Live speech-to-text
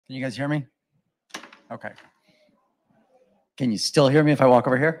Can you guys hear me? Okay. Can you still hear me if I walk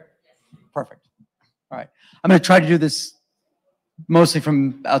over here? Perfect. All right. I'm going to try to do this mostly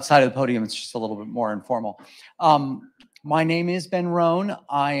from outside of the podium. It's just a little bit more informal. My name is Ben Hron.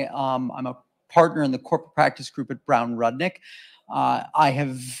 I'm a partner in the corporate practice group at Brown Rudnick.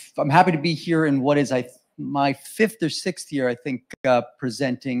 I'm happy to be here in what is my 5th or 6th year, I think,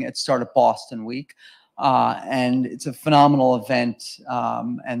 presenting at Startup Boston Week. And it's a phenomenal event.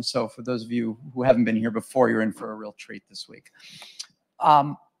 And so for those of you who haven't been here before, you're in for a real treat this week.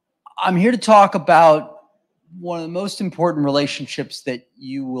 I'm here to talk about one of the most important relationships that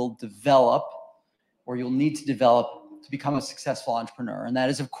you will develop or you'll need to develop to become a successful entrepreneur. And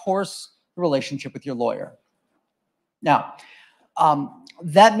that is, of course, the relationship with your lawyer. Now,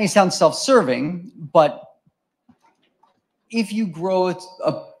 that may sound self-serving, but if you grow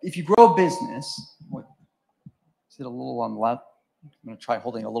a business, is it a little on the left? I'm going to try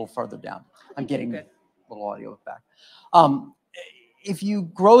holding it a little farther down. I'm getting a little audio back. If you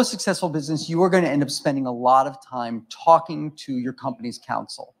grow a successful business, you are going to end up spending a lot of time talking to your company's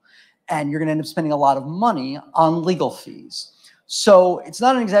counsel, and you're going to end up spending a lot of money on legal fees. So it's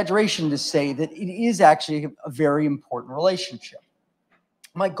not an exaggeration to say that it is actually a very important relationship.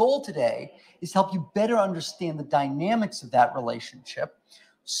 My goal today is to help you better understand the dynamics of that relationship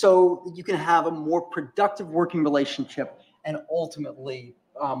so that you can have a more productive working relationship and ultimately,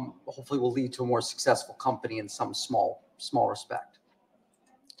 hopefully will lead to a more successful company in some small respect.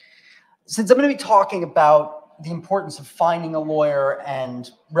 Since I'm going to be talking about the importance of finding a lawyer and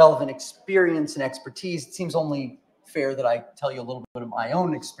relevant experience and expertise, it seems only fair that I tell you a little bit of my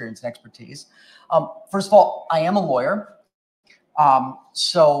own experience and expertise. First of all, I am a lawyer.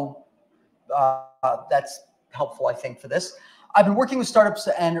 So that's helpful, I think, for this. I've been working with startups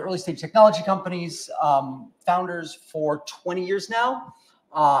and early stage technology companies, founders for 20 years now.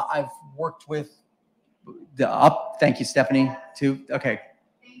 I've worked with thank you, Stephanie, too. Okay.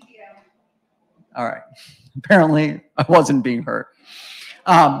 Thank you. All right. Apparently I wasn't being heard.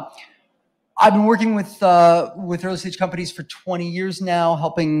 I've been working with early stage companies for 20 years now,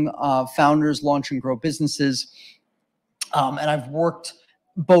 helping founders launch and grow businesses. And I've worked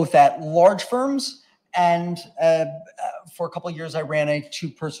both at large firms and for a couple of years I ran a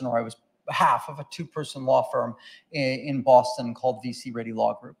two-person, or I was half of a two-person law firm in Boston called VC Ready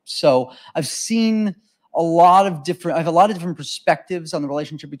Law Group. So I've seen I have a lot of different perspectives on the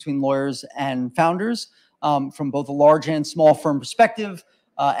relationship between lawyers and founders, from both a large and small firm perspective,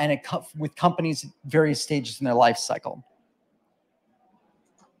 and with companies at various stages in their life cycle.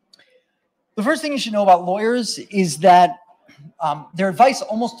 The first thing you should know about lawyers is that their advice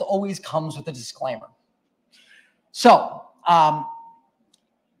almost always comes with a disclaimer. So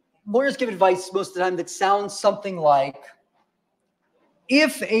lawyers give advice most of the time that sounds something like,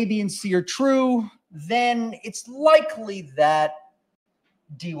 if A, B, and C are true, then it's likely that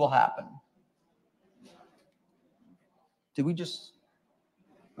D will happen. Did we just?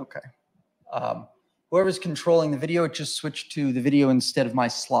 Okay. Whoever's controlling the video, it just switched to the video instead of my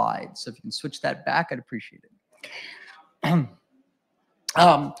slides. So if you can switch that back, I'd appreciate it.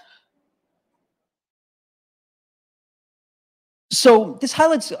 So this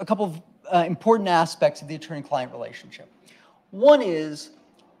highlights a couple of important aspects of the attorney-client relationship. One is,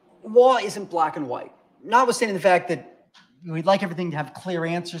 law isn't black and white. Notwithstanding the fact that we'd like everything to have clear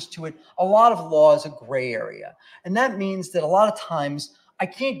answers to it, a lot of law is a gray area. And that means that a lot of times I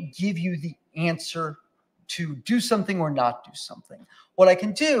can't give you the answer to do something or not do something. What I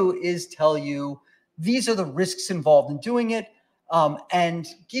can do is tell you these are the risks involved in doing it, and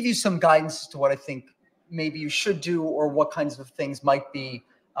give you some guidance as to what I think maybe you should do, or what kinds of things might be,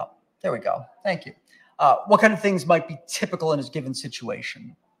 there we go, thank you. What kind of things might be typical in a given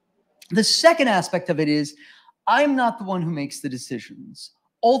situation. The second aspect of it is, I'm not the one who makes the decisions.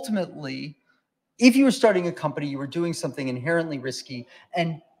 Ultimately, if you were starting a company, you were doing something inherently risky,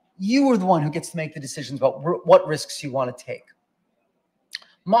 and you are the one who gets to make the decisions about what risks you want to take.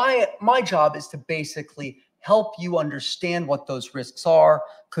 My job is to basically help you understand what those risks are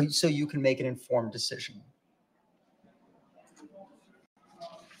so you can make an informed decision.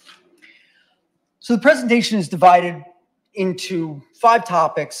 So the presentation is divided into 5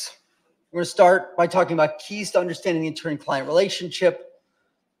 topics. We're going to start by talking about keys to understanding the attorney-client relationship.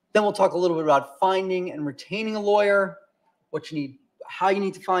 Then we'll talk a little bit about finding and retaining a lawyer, what you need, how you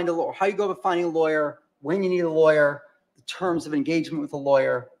need to find a lawyer, how you go about finding a lawyer, when you need a lawyer, the terms of engagement with a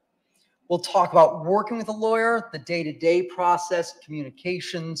lawyer. We'll talk about working with a lawyer, the day-to-day process,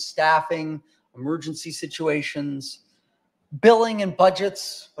 communication, staffing, emergency situations, billing and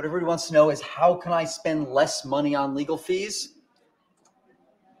budgets. What everybody wants to know is, how can I spend less money on legal fees?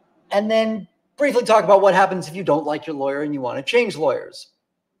 and then briefly talk about what happens if you don't like your lawyer and you want to change lawyers.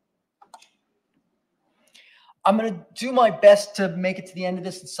 I'm going to do my best to make it to the end of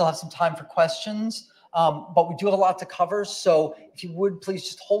this and still have some time for questions, but we do have a lot to cover. So if you would, please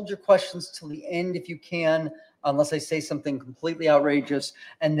just hold your questions till the end if you can, unless I say something completely outrageous.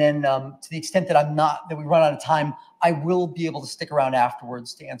 And then to the extent that we run out of time, I will be able to stick around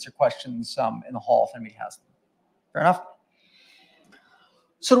afterwards to answer questions in the hall if anybody has them. Fair enough?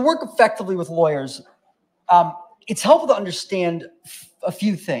 So to work effectively with lawyers, it's helpful to understand a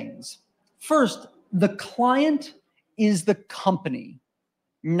few things. First, the client is the company,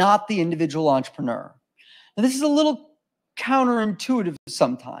 not the individual entrepreneur. Now, this is a little counterintuitive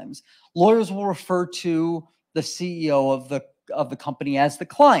sometimes. Lawyers will refer to the CEO of the company as the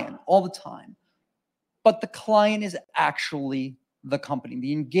client all the time. But the client is actually the company.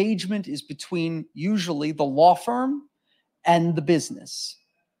 The engagement is between usually the law firm and the business.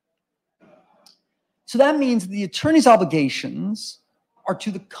 So that means the attorney's obligations are to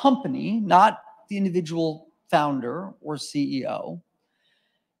the company, not the individual founder or CEO.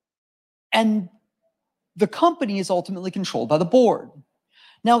 And the company is ultimately controlled by the board.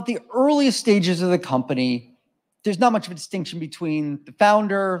 Now, at the earliest stages of the company, there's not much of a distinction between the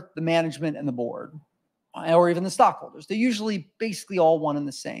founder, the management, and the board, or even the stockholders. They're usually basically all one and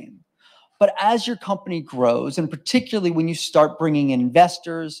the same. But as your company grows, and particularly when you start bringing in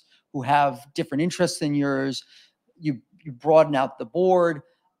investors who have different interests than yours, you broaden out the board,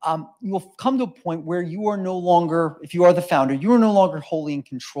 you will come to a point where you are no longer, if you are the founder, you are no longer wholly in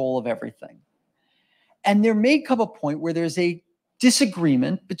control of everything. And there may come a point where there's a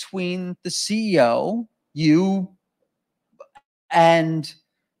disagreement between the CEO, you, and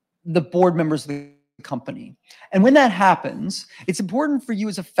the board members of the company. And when that happens, it's important for you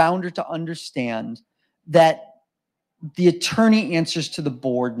as a founder to understand that the attorney answers to the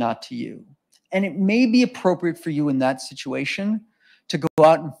board, not to you. And it may be appropriate for you in that situation to go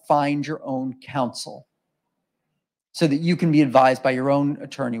out and find your own counsel so that you can be advised by your own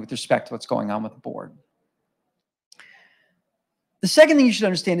attorney with respect to what's going on with the board. The second thing you should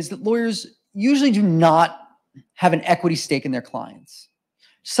understand is that lawyers usually do not have an equity stake in their clients.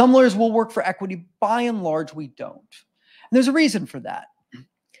 Some lawyers will work for equity. By and large, we don't. And there's a reason for that.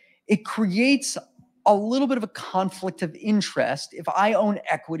 It creates a little bit of a conflict of interest if I own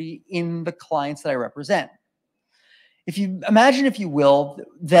equity in the clients that I represent. If you imagine, if you will,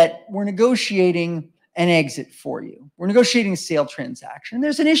 that we're negotiating an exit for you. We're negotiating a sale transaction.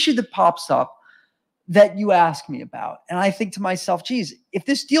 There's an issue that pops up that you ask me about. And I think to myself, geez, if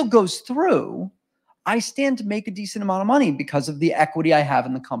this deal goes through, I stand to make a decent amount of money because of the equity I have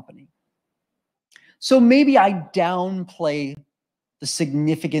in the company. So maybe I downplay the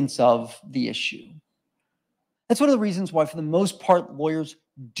significance of the issue. That's one of the reasons why, for the most part, lawyers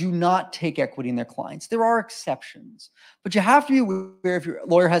do not take equity in their clients. There are exceptions, but you have to be aware, if your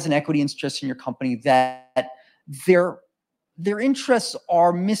lawyer has an equity interest in your company, that their interests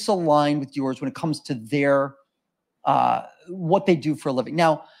are misaligned with yours when it comes to their what they do for a living.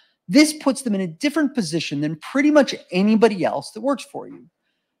 Now, this puts them in a different position than pretty much anybody else that works for you,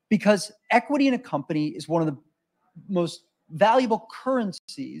 because equity in a company is one of the most valuable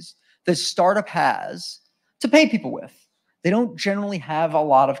currencies that a startup has to pay people with. They don't generally have a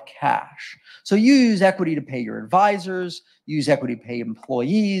lot of cash. So you use equity to pay your advisors, use equity to pay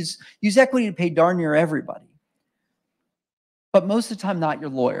employees, use equity to pay darn near everybody. But most of the time, not your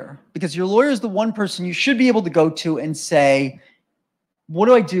lawyer, because your lawyer is the one person you should be able to go to and say, what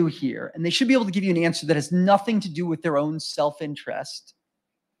do I do here? And they should be able to give you an answer that has nothing to do with their own self-interest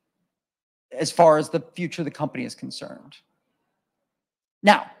as far as the future of the company is concerned.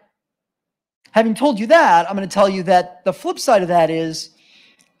 Now, having told you that, I'm going to tell you that the flip side of that is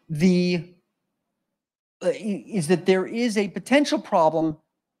that there is a potential problem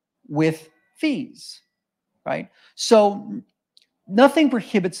with fees, right? So nothing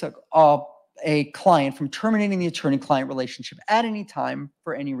prohibits a client from terminating the attorney-client relationship at any time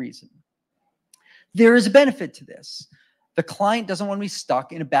for any reason. There is a benefit to this. The client doesn't want to be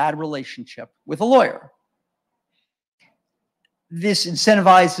stuck in a bad relationship with a lawyer. This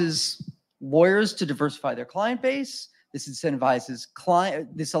incentivizes lawyers to diversify their client base. This incentivizes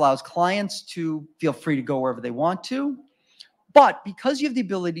this allows clients to feel free to go wherever they want to. But because you have the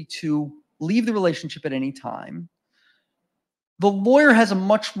ability to leave the relationship at any time, the lawyer has a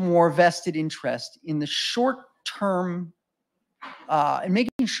much more vested interest in the short term and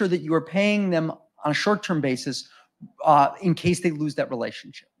making sure that you are paying them on a short-term basis in case they lose that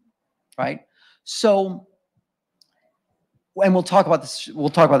relationship, right? So, and we'll talk about this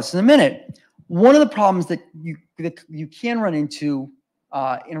in a minute. One of the problems that you can run into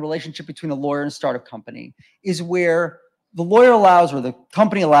in a relationship between a lawyer and a startup company is where the lawyer allows, or the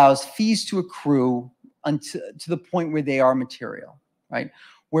company allows, fees to accrue to the point where they are material, right?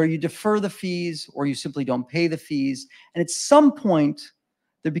 Where you defer the fees or you simply don't pay the fees. And at some point,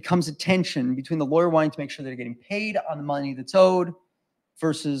 there becomes a tension between the lawyer wanting to make sure they're getting paid on the money that's owed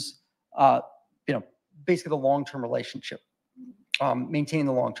versus, basically the long-term relationship, maintaining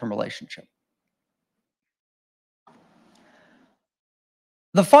the long-term relationship.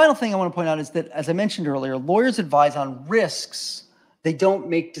 The final thing I want to point out is that, as I mentioned earlier, lawyers advise on risks. They don't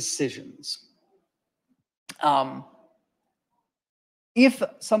make decisions. If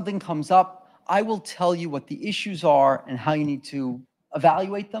something comes up, I will tell you what the issues are and how you need to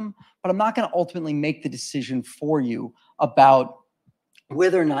evaluate them, but I'm not going to ultimately make the decision for you about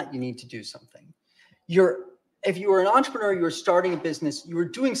whether or not you need to do something. If you are an entrepreneur, you are starting a business, you are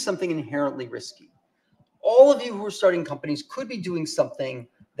doing something inherently risky. All of you who are starting companies could be doing something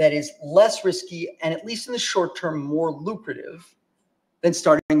that is less risky and, at least in the short term, more lucrative than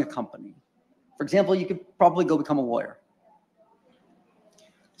starting a company. For example, you could probably go become a lawyer.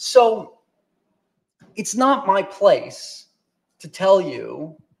 So it's not my place to tell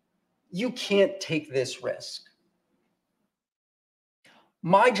you, you can't take this risk.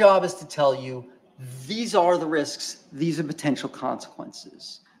 My job is to tell you, these are the risks, these are potential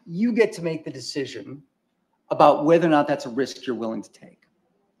consequences. You get to make the decision about whether or not that's a risk you're willing to take.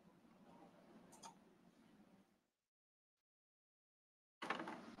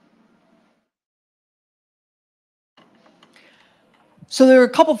 So there are a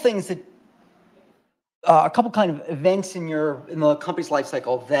couple things that, a couple kind of events in the company's life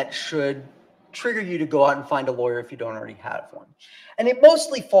cycle that should trigger you to go out and find a lawyer if you don't already have one. And they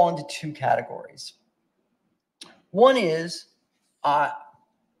mostly fall into two categories. One is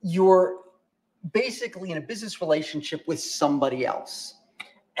you're basically in a business relationship with somebody else.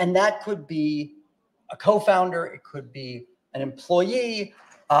 And that could be a co-founder, it could be an employee,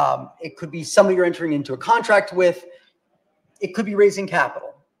 it could be somebody you're entering into a contract with, it could be raising capital.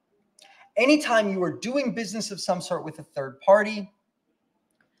 Anytime you are doing business of some sort with a third party,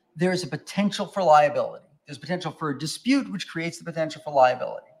 there's a potential for liability. There's potential for a dispute, which creates the potential for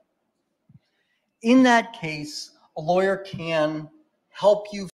liability. In that case, a lawyer can help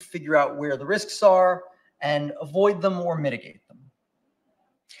you figure out where the risks are and avoid them or mitigate them.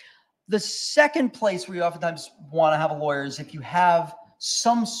 The second place where you oftentimes want to have a lawyer is if you have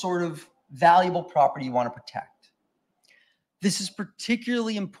some sort of valuable property you want to protect. This is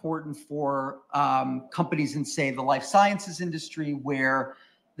particularly important for companies in, say, the life sciences industry, where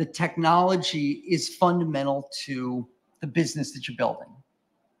the technology is fundamental to the business that you're building,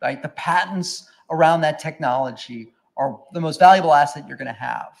 right? The patents around that technology are the most valuable asset you're going to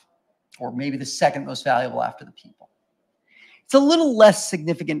have, or maybe the second most valuable after the people. It's a little less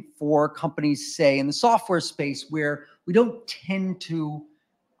significant for companies, say, in the software space, where we don't tend to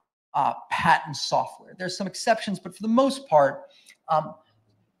patent software. There's some exceptions, but for the most part,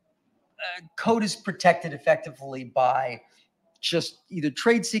 code is protected effectively by just either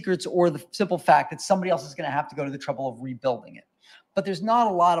trade secrets or the simple fact that somebody else is going to have to go to the trouble of rebuilding it. But there's not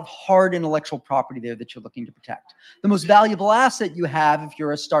a lot of hard intellectual property there that you're looking to protect. The most valuable asset you have if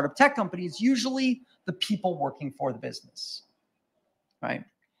you're a startup tech company is usually the people working for the business, right?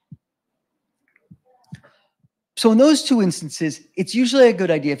 So in those two instances, it's usually a good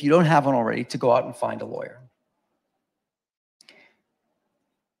idea, if you don't have one already, to go out and find a lawyer.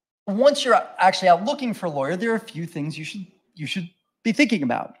 Once you're actually out looking for a lawyer, there are a few things you should be thinking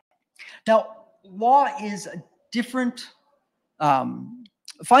about. Now, law is a different,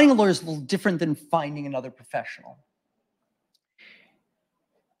 finding a lawyer is a little different than finding another professional.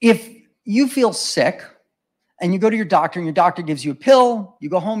 If you feel sick and you go to your doctor and your doctor gives you a pill, you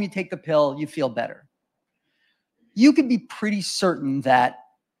go home, you take the pill, you feel better. You can be pretty certain that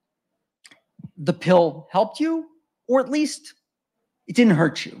the pill helped you, or at least it didn't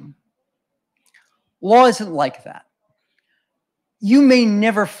hurt you. Law isn't like that. You may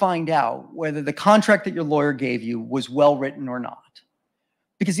never find out whether the contract that your lawyer gave you was well written or not.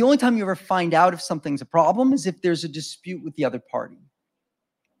 Because the only time you ever find out if something's a problem is if there's a dispute with the other party.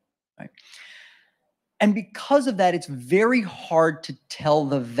 Right? And because of that, it's very hard to tell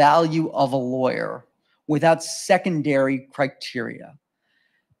the value of a lawyer without secondary criteria,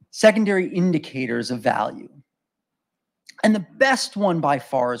 secondary indicators of value. And the best one by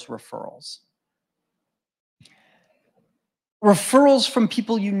far is referrals. Referrals from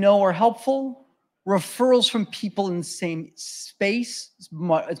people you know are helpful. Referrals from people in the same space is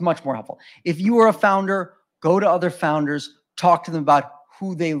much more helpful. If you are a founder, go to other founders, talk to them about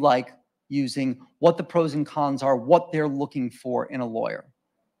who they like, using, what the pros and cons are, what they're looking for in a lawyer.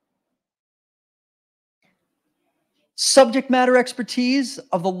 Subject matter expertise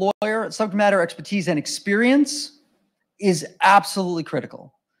of the lawyer, subject matter expertise and experience is absolutely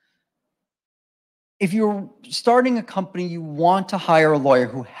critical. If you're starting a company, you want to hire a lawyer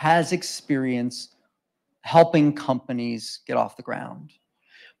who has experience helping companies get off the ground,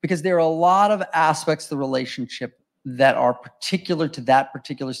 because there are a lot of aspects of the relationship that are particular to that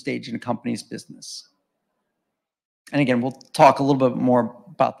particular stage in a company's business. And again, we'll talk a little bit more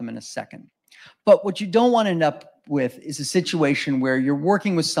about them in a second. But what you don't want to end up with is a situation where you're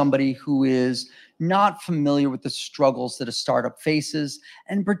working with somebody who is not familiar with the struggles that a startup faces,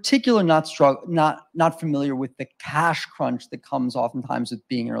 and in particular not familiar with the cash crunch that comes oftentimes with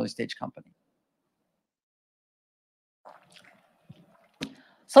being an early stage company.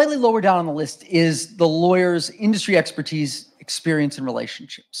 Slightly lower down on the list is the lawyer's industry expertise, experience, and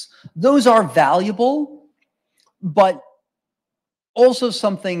relationships. Those are valuable, but also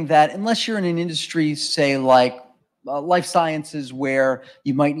something that, unless you're in an industry, say like life sciences, where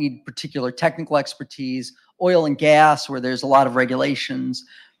you might need particular technical expertise, oil and gas, where there's a lot of regulations,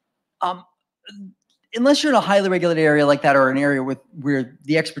 unless you're in a highly regulated area like that, or an area where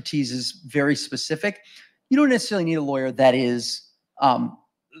the expertise is very specific, you don't necessarily need a lawyer that is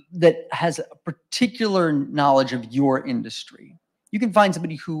that has a particular knowledge of your industry. You can find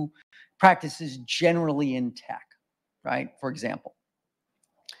somebody who practices generally in tech, right? For example.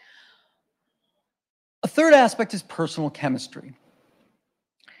 A third aspect is personal chemistry.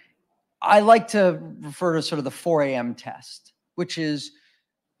 I like to refer to sort of the 4 a.m. test, which is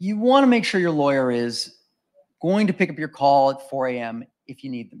you want to make sure your lawyer is going to pick up your call at 4 a.m. if you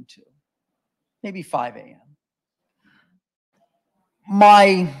need them to, maybe 5 a.m.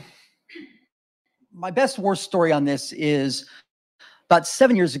 My best worst story on this is about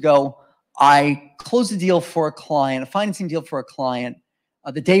 7 years ago, I closed a deal for a client, a financing deal for a client,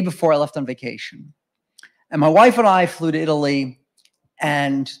 the day before I left on vacation. And my wife and I flew to Italy,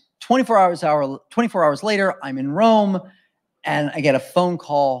 and 24 hours later, I'm in Rome, and I get a phone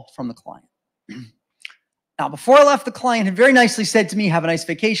call from the client. Now, before I left, the client had very nicely said to me, "Have a nice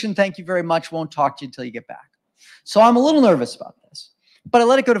vacation. Thank you very much. Won't talk to you until you get back." So I'm a little nervous about this, but I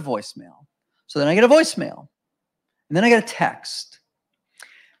let it go to voicemail. So then I get a voicemail, and then I get a text.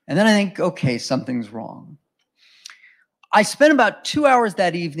 And then I think, okay, something's wrong. I spent about 2 hours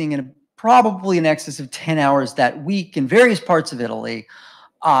that evening and probably in excess of 10 hours that week in various parts of Italy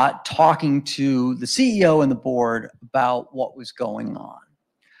talking to the CEO and the board about what was going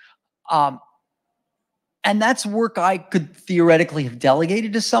on. And that's work I could theoretically have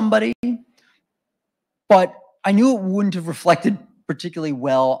delegated to somebody, but I knew it wouldn't have reflected particularly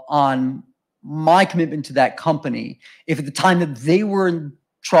well on my commitment to that company if at the time that they were in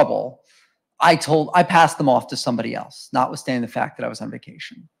trouble, I passed them off to somebody else, notwithstanding the fact that I was on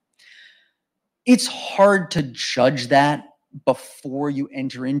vacation. It's hard to judge that before you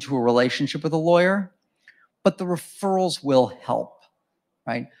enter into a relationship with a lawyer, but the referrals will help,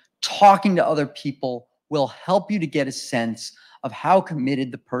 right? Talking to other people will help you to get a sense of how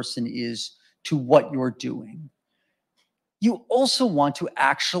committed the person is to what you're doing. You also want to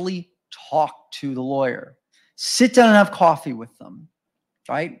actually talk to the lawyer. Sit down and have coffee with them,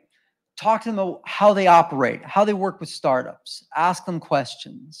 right? Talk to them about how they operate, how they work with startups. Ask them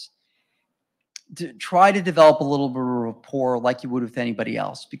questions. Try to develop a little bit of rapport like you would with anybody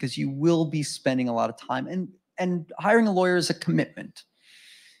else, because you will be spending a lot of time. And hiring a lawyer is a commitment.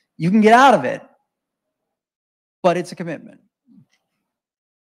 You can get out of it, but it's a commitment.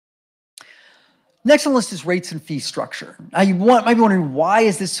 Next on the list is rates and fee structure. Now you might be wondering, why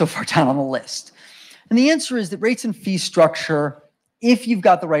is this so far down on the list? And the answer is that rates and fee structure, if you've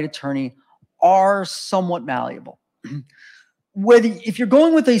got the right attorney, are somewhat malleable. If you're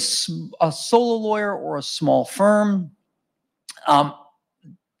going with a solo lawyer or a small firm,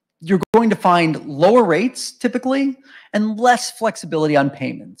 you're going to find lower rates typically and less flexibility on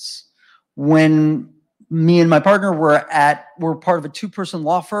payments. When me and my partner were part of a two-person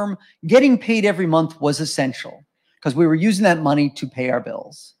law firm, getting paid every month was essential because we were using that money to pay our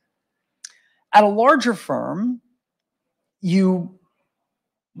bills. At a larger firm, you'll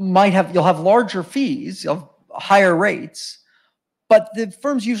have larger fees, you'll have higher rates, but the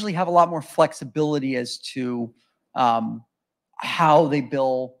firms usually have a lot more flexibility as to how they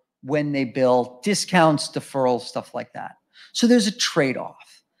bill, when they bill, discounts, deferrals, stuff like that. So there's a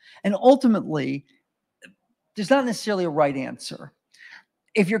trade-off. And ultimately, there's not necessarily a right answer.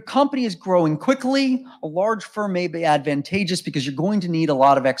 If your company is growing quickly, a large firm may be advantageous because you're going to need a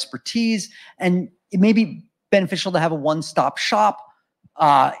lot of expertise, and it may be beneficial to have a one-stop shop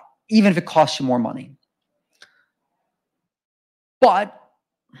even if it costs you more money. But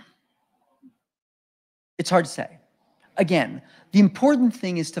it's hard to say. Again, the important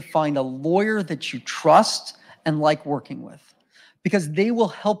thing is to find a lawyer that you trust and like working with, because they will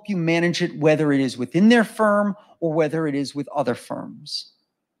help you manage it, whether it is within their firm or whether it is with other firms.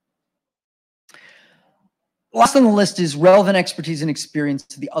 Last on the list is relevant expertise and experience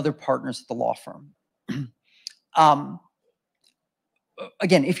to the other partners at the law firm.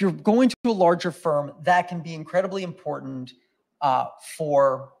 Again, if you're going to a larger firm, that can be incredibly important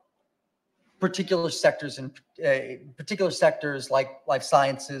for particular sectors and particular sectors like life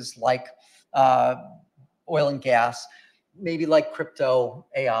sciences, like oil and gas, maybe like crypto,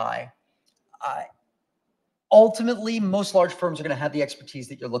 AI. Ultimately, most large firms are going to have the expertise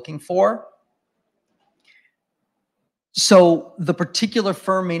that you're looking for. So the particular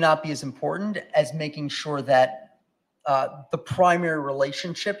firm may not be as important as making sure that the primary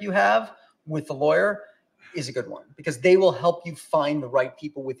relationship you have with the lawyer is a good one, because they will help you find the right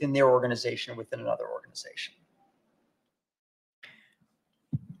people within their organization, within another organization.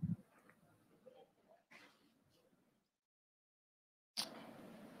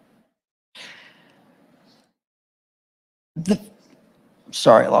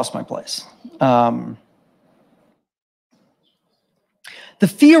 Sorry, I lost my place. The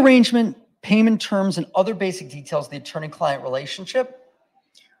fee arrangement, payment terms, and other basic details of the attorney-client relationship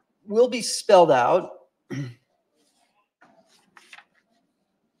will be spelled out.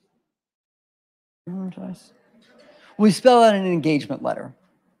 We spell out in an engagement letter.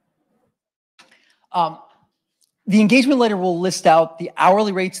 The engagement letter will list out the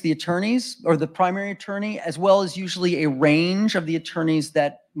hourly rates of the attorneys or the primary attorney, as well as usually a range of the attorneys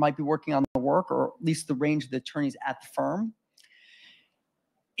that might be working on the work, or at least the range of the attorneys at the firm.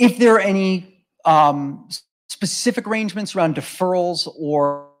 If there are any specific arrangements around deferrals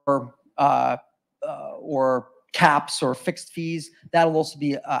or caps or fixed fees, that'll also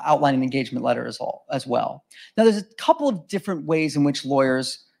be outlined in the engagement letter as well. Now, there's a couple of different ways in which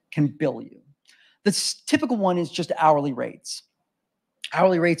lawyers can bill you. The typical one is just hourly rates.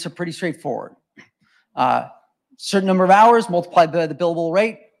 Hourly rates are pretty straightforward. Certain number of hours multiplied by the billable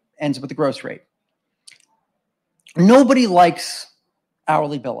rate ends with the gross rate. Nobody likes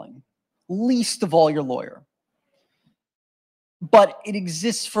hourly billing, least of all your lawyer. But it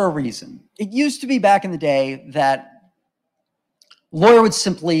exists for a reason. It used to be back in the day that lawyer would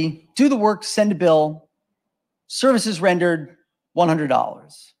simply do the work, send a bill, services rendered,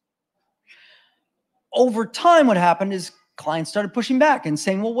 $100. Over time, what happened is clients started pushing back and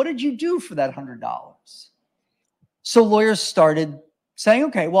saying, well, what did you do for that $100? So lawyers started saying,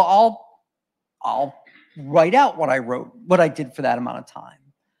 okay, well, I'll write out what I wrote, what I did for that amount of time.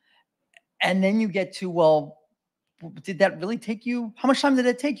 And then you get to, well, did that really take you? How much time did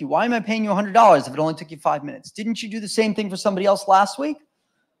it take you? Why am I paying you $100 if it only took you 5 minutes? Didn't you do the same thing for somebody else last week?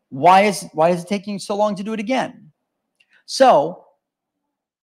 Why is it taking you so long to do it again? So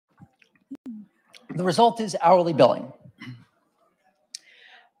the result is hourly billing.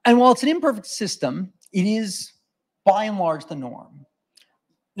 And while it's an imperfect system, it is by and large the norm.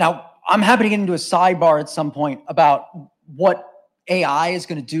 Now, I'm happy to get into a sidebar at some point about what AI is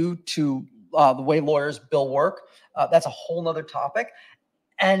going to do to the way lawyers bill work. That's a whole nother topic.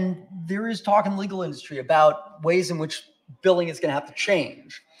 And there is talk in the legal industry about ways in which billing is going to have to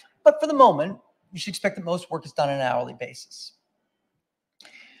change. But for the moment, you should expect that most work is done on an hourly basis.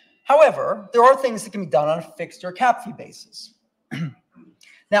 However, there are things that can be done on a fixed or a cap fee basis.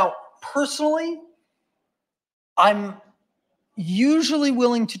 Now, personally, I'm usually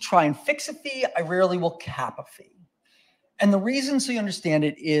willing to try and fix a fee. I rarely will cap a fee. And the reason, so you understand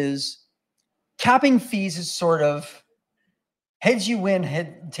it, is capping fees is sort of heads you win,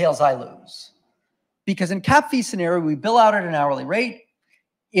 tails I lose. Because in cap fee scenario, we bill out at an hourly rate.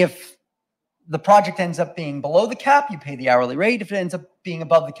 If the project ends up being below the cap, you pay the hourly rate. If it ends up being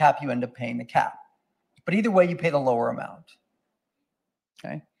above the cap, you end up paying the cap. But either way, you pay the lower amount.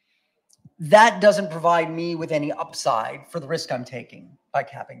 Okay? That doesn't provide me with any upside for the risk I'm taking by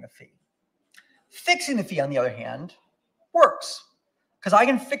capping the fee. Fixing the fee, on the other hand, works, because I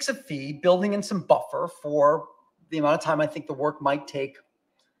can fix a fee building in some buffer for the amount of time I think the work might take.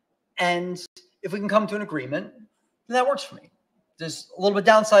 And if we can come to an agreement, then that works for me. There's a little bit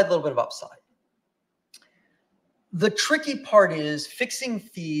downside, a little bit of upside. The tricky part is fixing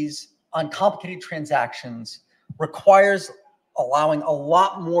fees on complicated transactions requires allowing a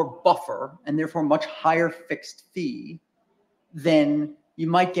lot more buffer and therefore much higher fixed fee than you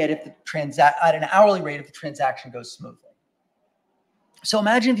might get if the at an hourly rate if the transaction goes smoothly. So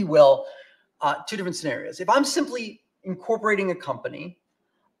imagine, if you will, two different scenarios. If I'm simply incorporating a company,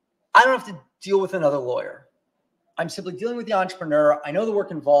 I don't have to deal with another lawyer. I'm simply dealing with the entrepreneur. I know the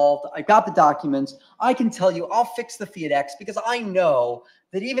work involved. I've got the documents. I can tell you I'll fix the fee at X because I know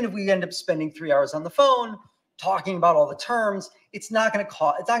that even if we end up spending 3 hours on the phone talking about all the terms, it's not going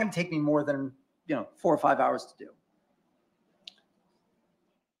to take me more than 4 or 5 hours to do.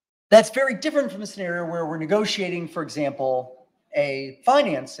 That's very different from a scenario where we're negotiating, for example, a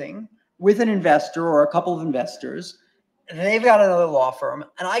financing with an investor or a couple of investors, and they've got another law firm,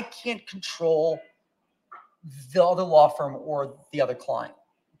 and I can't control the other law firm or the other client,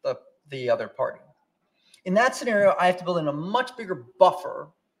 the other party. In that scenario, I have to build in a much bigger buffer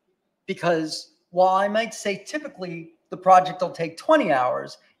because while I might say typically the project will take 20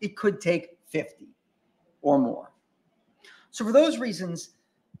 hours, it could take 50 or more. So for those reasons,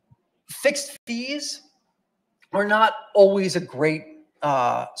 fixed fees are not always a great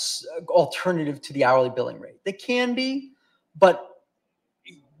alternative to the hourly billing rate. They can be, but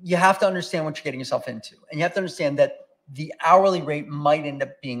you have to understand what you're getting yourself into. And you have to understand that the hourly rate might end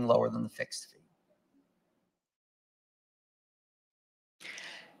up being lower than the fixed fee.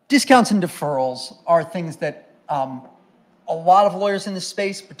 Discounts and deferrals are things that a lot of lawyers in this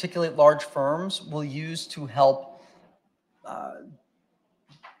space, particularly at large firms, will use to help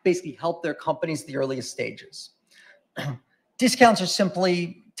basically help their companies at the earliest stages. Discounts are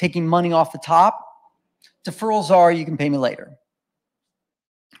simply taking money off the top. Deferrals are you can pay me later.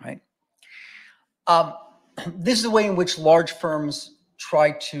 Right? This is the way in which large firms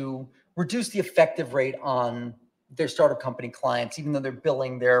try to reduce the effective rate on their startup company clients, even though they're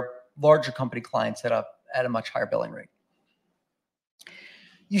billing their larger company clients at a much higher billing rate.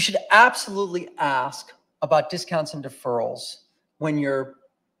 You should absolutely ask about discounts and deferrals when you're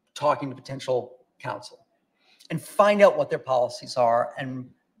talking to potential counsel and find out what their policies are and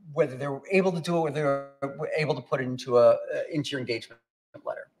whether they're able to do it, whether they're able to put it into your engagement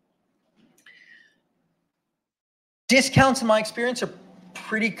letter. Discounts, in my experience, are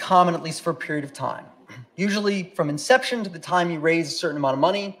pretty common, at least for a period of time. Usually from inception to the time you raise a certain amount of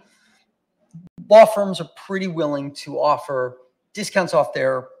money, law firms are pretty willing to offer discounts off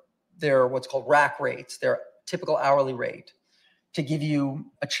their what's called rack rates, their typical hourly rate, to give you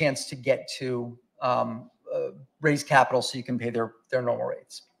a chance to get to raise capital so you can pay their normal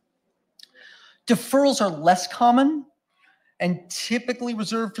rates. Deferrals are less common and typically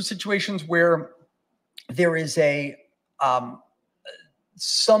reserved for situations where there is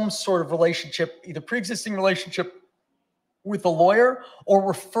some sort of relationship, either pre-existing relationship with the lawyer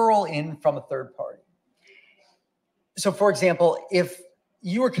or referral in from a third party. So for example, if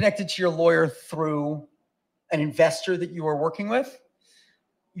you were connected to your lawyer through an investor that you are working with,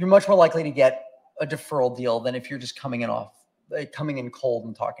 you're much more likely to get a deferral deal than if you're just coming in cold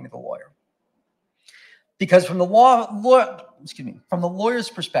and talking to the lawyer. Because from the from the lawyer's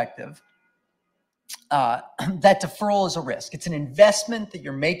perspective, that deferral is a risk. It's an investment that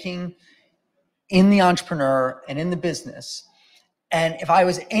you're making in the entrepreneur and in the business. And if I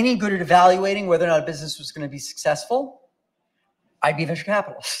was any good at evaluating whether or not a business was going to be successful, I'd be a venture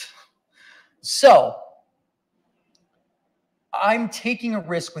capitalist. So I'm taking a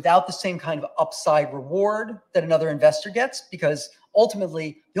risk without the same kind of upside reward that another investor gets, because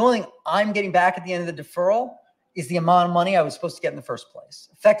ultimately the only thing I'm getting back at the end of the deferral is the amount of money I was supposed to get in the first place.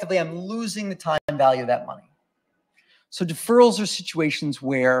 Effectively, I'm losing the time value of that money. So deferrals are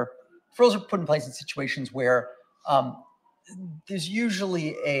put in place in situations where there's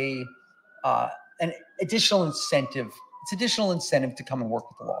usually an additional incentive. It's additional incentive to come and work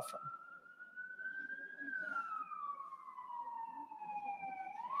with the law firm.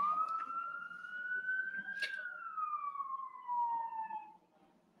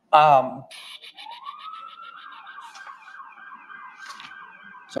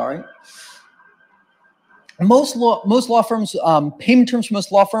 Sorry. Most law firms, payment terms for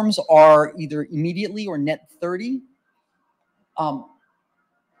most law firms are either immediately or net 30.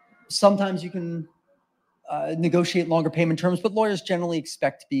 Sometimes you can negotiate longer payment terms, but lawyers generally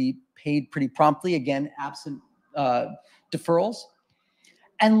expect to be paid pretty promptly, again, absent deferrals.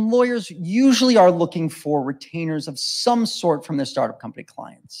 And lawyers usually are looking for retainers of some sort from their startup company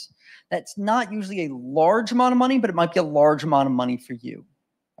clients. That's not usually a large amount of money, but it might be a large amount of money for you,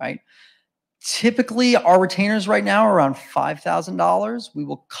 right? Typically, our retainers right now are around $5,000. We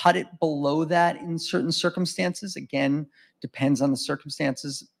will cut it below that in certain circumstances. Again, depends on the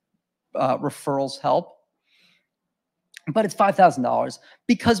circumstances. Referrals help. But it's $5,000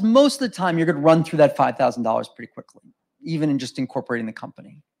 because most of the time you're going to run through that $5,000 pretty quickly, even in just incorporating the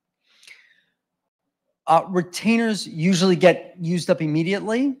company. Retainers usually get used up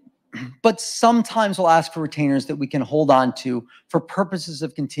immediately. but sometimes we'll ask for retainers that we can hold on to for purposes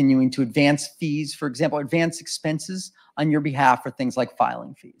of continuing to advance fees, for example, advance expenses on your behalf for things like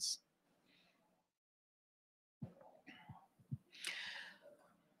filing fees.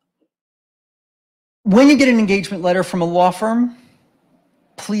 When you get an engagement letter from a law firm,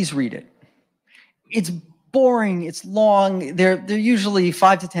 please read it. It's boring, it's long, they're usually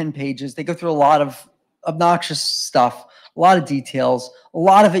 5 to 10 pages. They go through a lot of obnoxious stuff, a lot of details, a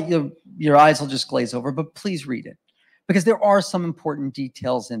lot of it your eyes will just glaze over, but please read it. Because there are some important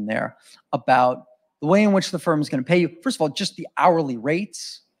details in there about the way in which the firm is going to pay you. First of all, just the hourly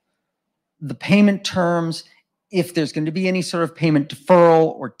rates, the payment terms, if there's going to be any sort of payment deferral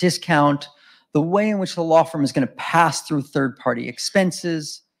or discount, the way in which the law firm is going to pass through third-party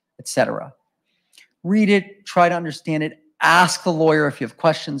expenses, etc. Read it, try to understand it, ask the lawyer if you have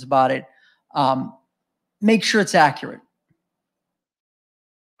questions about it. Make sure it's accurate.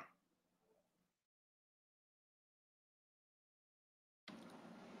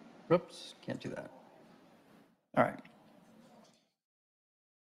 Oops, can't do that. All right.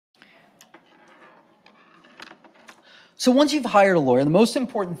 So once you've hired a lawyer, the most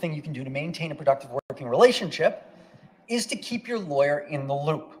important thing you can do to maintain a productive working relationship is to keep your lawyer in the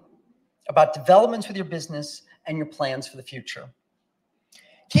loop about developments with your business and your plans for the future.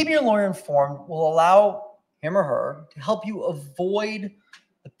 Keeping your lawyer informed will allow him or her to help you avoid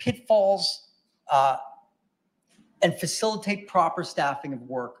the pitfalls and facilitate proper staffing of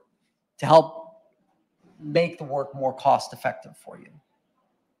work to help make the work more cost effective for you.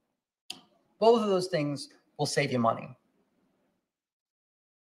 Both of those things will save you money.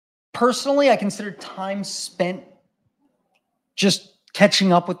 Personally, I consider time spent just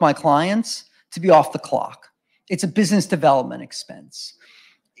catching up with my clients to be off the clock. It's a business development expense.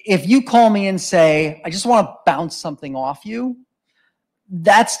 If you call me and say, I just want to bounce something off you,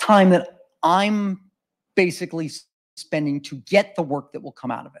 that's time that I'm basically spending to get the work that will come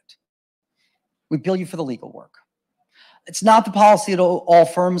out of it. We bill you for the legal work. It's not the policy at all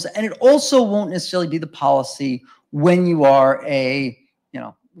firms, and it also won't necessarily be the policy when you are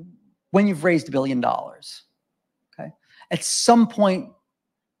when you've raised $1 billion. Okay, at some point,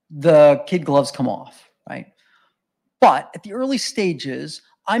 the kid gloves come off, right? But at the early stages,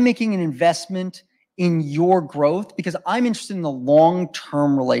 I'm making an investment in your growth because I'm interested in the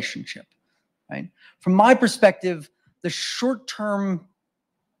long-term relationship, right? From my perspective, the short-term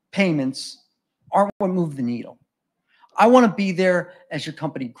payments aren't what move the needle. I want to be there as your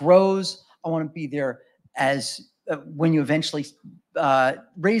company grows. I want to be there as when you eventually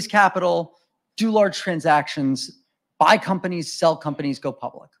raise capital, do large transactions, buy companies, sell companies, go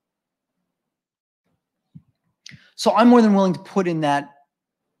public. So I'm more than willing to put in that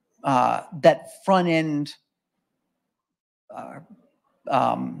front end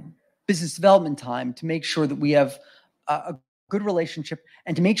business development time to make sure that we have a good relationship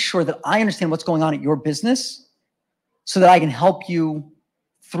and to make sure that I understand what's going on at your business so that I can help you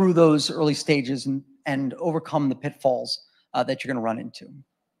through those early stages and overcome the pitfalls that you're going to run into.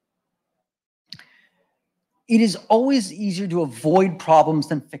 It is always easier to avoid problems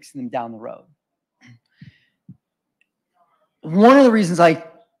than fixing them down the road. One of the reasons I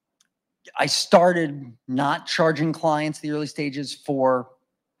started not charging clients in the early stages for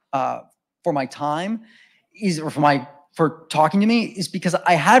my time for talking to me is because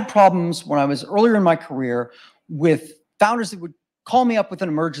I had problems when I was earlier in my career with founders that would call me up with an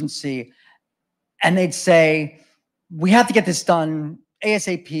emergency and they'd say, we have to get this done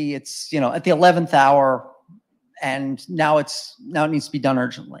ASAP. It's, at the 11th hour and now it needs to be done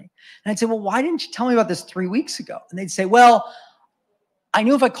urgently. And I'd say, well, why didn't you tell me about this 3 weeks ago? And they'd say, well, I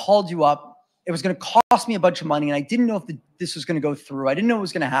knew if I called you up, it was going to cost me a bunch of money and I didn't know if this was going to go through. I didn't know it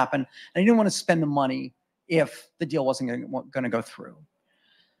was going to happen. And I didn't want to spend the money if the deal wasn't going to go through.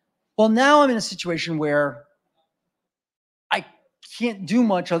 Well, now I'm in a situation where I can't do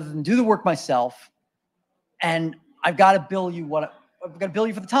much other than do the work myself, and I've got to bill you for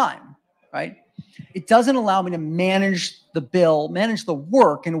the time, right? It doesn't allow me to manage the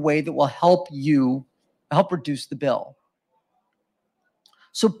work in a way that will help reduce the bill.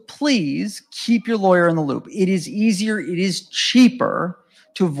 So please keep your lawyer in the loop. It is easier, it is cheaper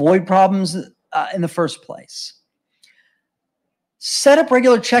to avoid problems in the first place. Set up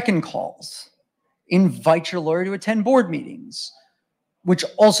regular check-in calls. Invite your lawyer to attend board meetings, which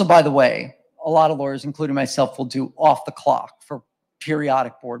also, by the way, a lot of lawyers, including myself, will do off the clock for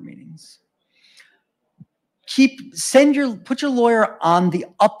periodic board meetings. Put your lawyer on the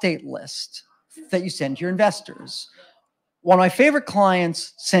update list that you send to your investors. One of my favorite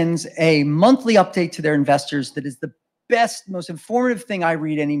clients sends a monthly update to their investors that is the best, most informative thing I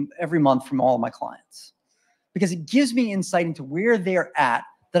read every month from all of my clients, because it gives me insight into where they're at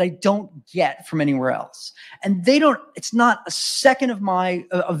that I don't get from anywhere else. And it's not a second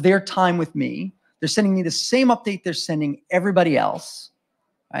of their time with me. They're sending me the same update they're sending everybody else,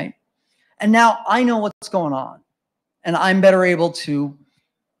 right? And now I know what's going on, and I'm better able to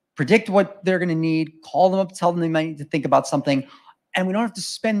predict what they're going to need, call them up, tell them they might need to think about something, and we don't have to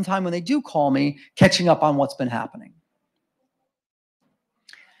spend time when they do call me catching up on what's been happening.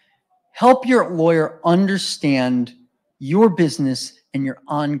 Help your lawyer understand your business and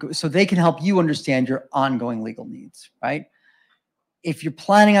so they can help you understand your ongoing legal needs, right? If you're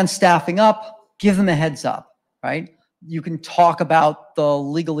planning on staffing up, give them a heads up, right? You can talk about the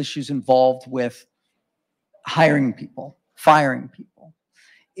legal issues involved with hiring people, firing people.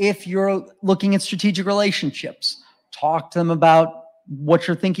 If you're looking at strategic relationships, talk to them about what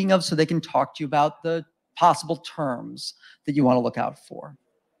you're thinking of so they can talk to you about the possible terms that you want to look out for.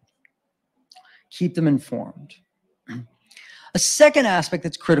 Keep them informed. A second aspect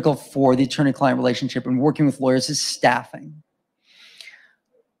that's critical for the attorney-client relationship and working with lawyers is staffing.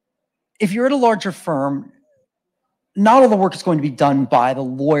 If you're at a larger firm, not all the work is going to be done by the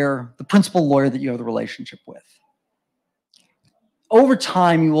lawyer, the principal lawyer that you have the relationship with. Over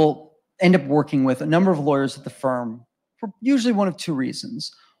time, you will end up working with a number of lawyers at the firm for usually one of two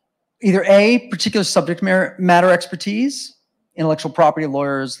reasons. Either A, particular subject matter expertise, intellectual property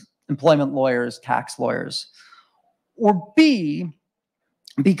lawyers, employment lawyers, tax lawyers, or B,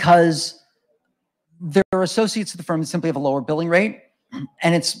 because their associates at the firm simply have a lower billing rate,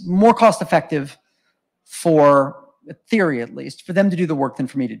 and it's more cost effective for, in theory at least, for them to do the work than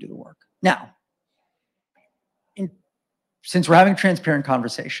for me to do the work. Now, since we're having a transparent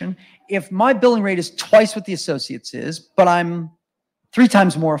conversation, if my billing rate is twice what the associates is, but I'm 3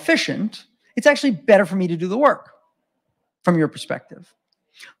 times more efficient, it's actually better for me to do the work from your perspective.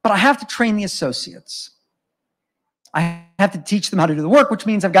 But I have to train the associates. I have to teach them how to do the work, which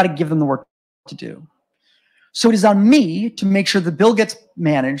means I've got to give them the work to do. So it is on me to make sure the bill gets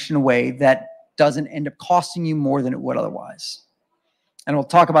managed in a way that doesn't end up costing you more than it would otherwise. And we'll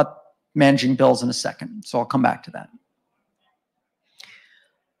talk about managing bills in a second, so I'll come back to that.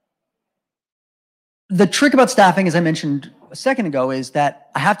 The trick about staffing, as I mentioned a second ago, is that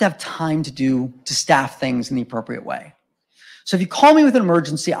I have to have time to staff things in the appropriate way. So if you call me with an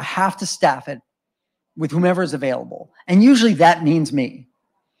emergency, I have to staff it with whomever is available. And usually that means me.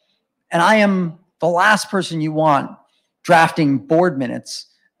 And I am the last person you want drafting board minutes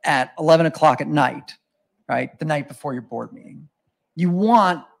at 11 o'clock at night, right? The night before your board meeting. You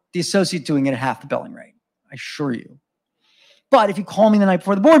want the associate doing it at half the billing rate, I assure you. But if you call me the night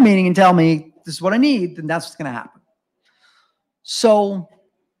before the board meeting and tell me this is what I need, then that's what's going to happen. So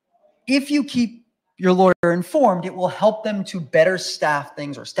if you keep your lawyer informed, it will help them to better staff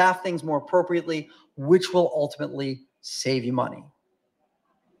things or staff things more appropriately, which will ultimately save you money.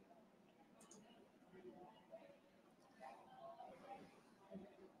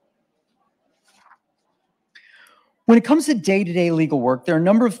 When it comes to day-to-day legal work, there are a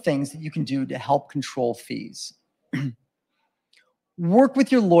number of things that you can do to help control fees. Work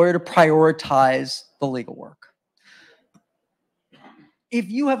with your lawyer to prioritize the legal work. If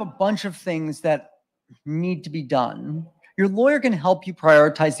you have a bunch of things that need to be done, your lawyer can help you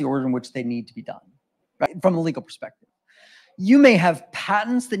prioritize the order in which they need to be done, right? From a legal perspective. You may have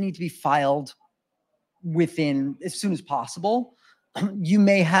patents that need to be filed within as soon as possible. You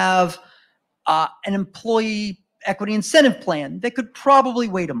may have an employee equity incentive plan that could probably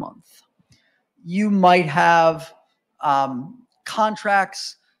wait a month. You might have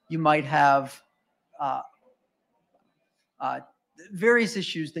contracts. You might have various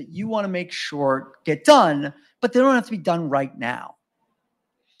issues that you want to make sure get done, but they don't have to be done right now.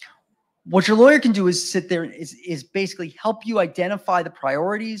 What your lawyer can do is sit there and is basically help you identify the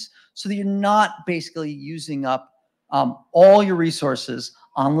priorities so that you're not basically using up all your resources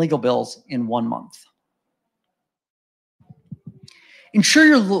on legal bills in 1 month. Ensure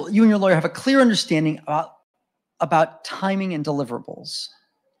you and your lawyer have a clear understanding about timing and deliverables.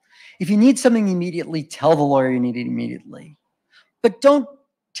 If you need something immediately, tell the lawyer you need it immediately. But don't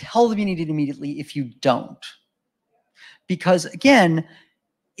tell them you need it immediately if you don't. Because again,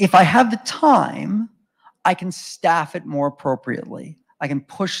 if I have the time, I can staff it more appropriately. I can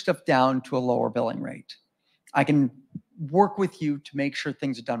push stuff down to a lower billing rate. I can work with you to make sure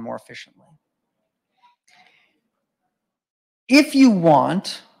things are done more efficiently. If you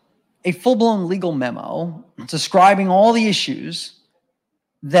want a full-blown legal memo describing all the issues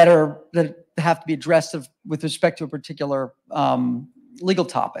that have to be addressed with respect to a particular legal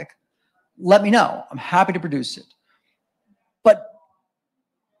topic, let me know. I'm happy to produce it. But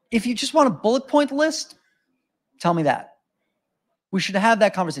if you just want a bullet point list, tell me that. We should have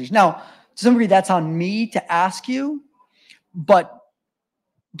that conversation. Now, to some degree, that's on me to ask you, but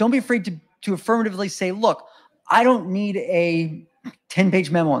don't be afraid to affirmatively say, look, I don't need a 10-page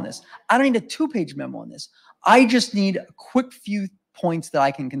memo on this. I don't need a 2-page memo on this. I just need a quick few points that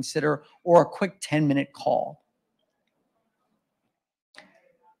I can consider or a quick 10-minute call.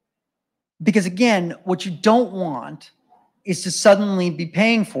 Because again, what you don't want is to suddenly be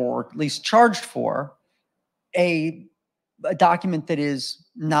paying for, or at least charged for, a document that is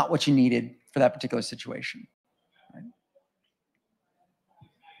not what you needed for that particular situation. Right?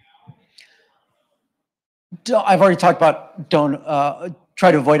 I've already talked about don't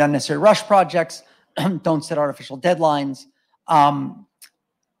try to avoid unnecessary rush projects. Don't set artificial deadlines.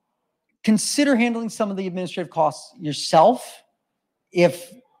 Consider handling some of the administrative costs yourself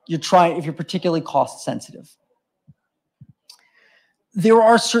if you're particularly cost sensitive. There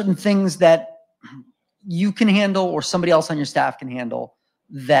are certain things that you can handle or somebody else on your staff can handle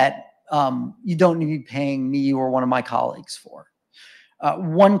that you don't need to be paying me or one of my colleagues for.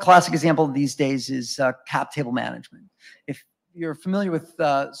 One classic example these days is cap table management. If you're familiar with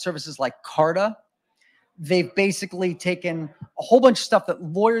services like Carta, they've basically taken a whole bunch of stuff that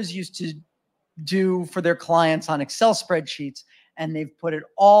lawyers used to do for their clients on Excel spreadsheets, and they've put it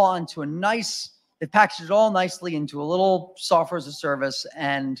all onto they've packaged it all nicely into a little software as a service,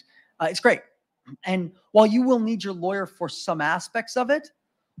 and it's great. And while you will need your lawyer for some aspects of it,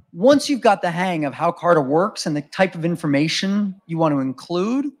 once you've got the hang of how Carta works and the type of information you want to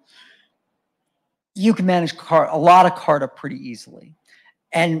include, you can manage a lot of Carta pretty easily.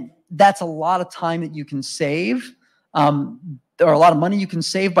 And that's a lot of time that you can save, or a lot of money you can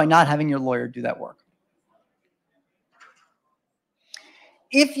save by not having your lawyer do that work.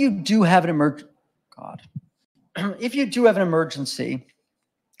 If you do have an emergency,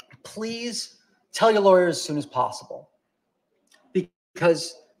 please tell your lawyer as soon as possible,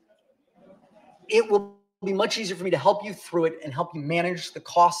 because it will be much easier for me to help you through it and help you manage the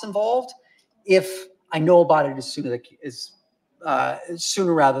costs involved if I know about it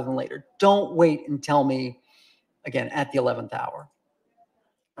sooner rather than later. Don't wait and tell me, again, at the 11th hour.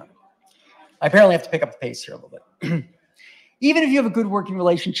 I apparently have to pick up the pace here a little bit. Even if you have a good working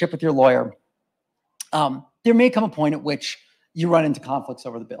relationship with your lawyer, there may come a point at which you run into conflicts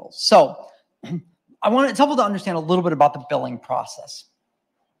over the bills. So it's helpful to understand a little bit about the billing process.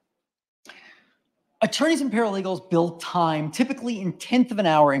 Attorneys and paralegals bill time typically in 1/10 of an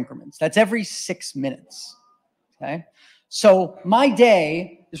hour increments. That's every 6 minutes. Okay. So my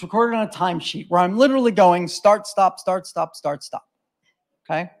day is recorded on a timesheet where I'm literally going start, stop, start, stop, start, stop.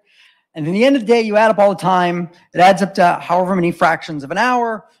 Okay. And then at the end of the day, you add up all the time. It adds up to however many fractions of an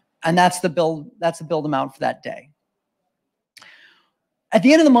hour, and that's the billed amount for that day. At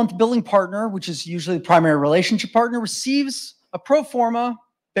the end of the month, the billing partner, which is usually the primary relationship partner, receives a pro forma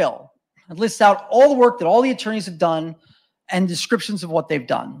bill. It lists out all the work that all the attorneys have done and descriptions of what they've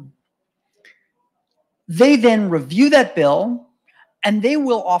done. They then review that bill, and they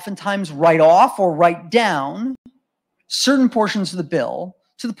will oftentimes write off or write down certain portions of the bill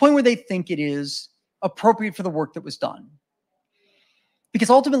to the point where they think it is appropriate for the work that was done. Because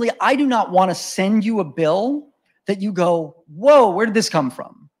ultimately, I do not want to send you a bill that you go, whoa, where did this come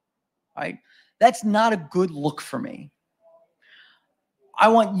from? Right? That's not a good look for me. I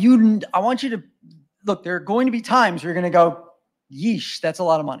want you to look, there are going to be times where you're going to go, yeesh, that's a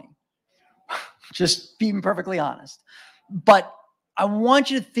lot of money. Just being perfectly honest. But I want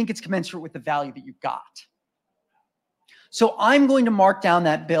you to think it's commensurate with the value that you've got. So I'm going to mark down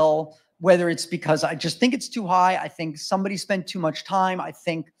that bill, whether it's because I just think it's too high, I think somebody spent too much time, I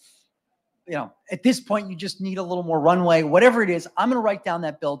think, at this point you just need a little more runway, whatever it is, I'm going to write down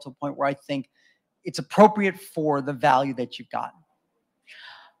that bill to a point where I think it's appropriate for the value that you've got.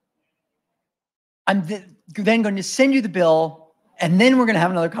 I'm then going to send you the bill, and then we're going to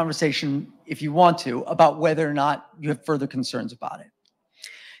have another conversation, if you want to, about whether or not you have further concerns about it.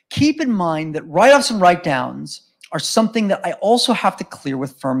 Keep in mind that write-offs and write-downs are something that I also have to clear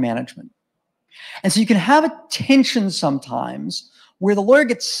with firm management. And so you can have a tension sometimes where the lawyer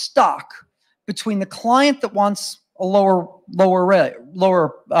gets stuck between the client that wants a lower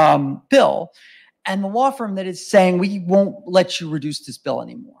bill and the law firm that is saying, we won't let you reduce this bill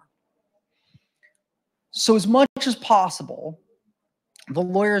anymore. So as much as possible, the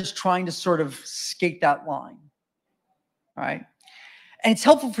lawyer is trying to sort of skate that line, all right? And it's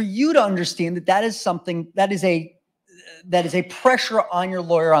helpful for you to understand that that is something that is a pressure on your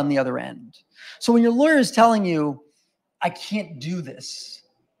lawyer on the other end. So when your lawyer is telling you, I can't do this,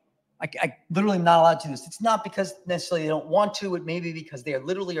 I literally am not allowed to do this. It's not because necessarily they don't want to. It may be because they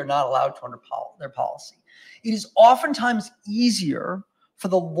literally are not allowed to under their policy. It is oftentimes easier for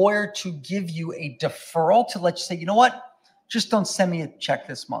the lawyer to give you a deferral to let you say, you know what, just don't send me a check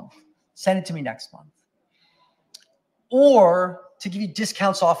this month. Send it to me next month. Or to give you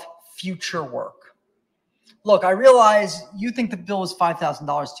discounts off future work. Look, I realize you think the bill was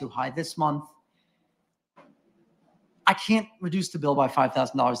 $5,000 too high this month. I can't reduce the bill by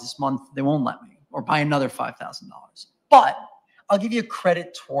 $5,000 this month. They won't let me, or by another $5,000. But I'll give you a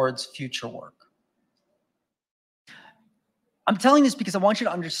credit towards future work. I'm telling this because I want you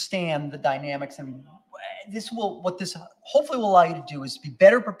to understand the dynamics, and what this hopefully will allow you to do is be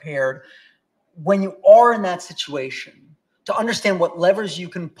better prepared when you are in that situation to understand what levers you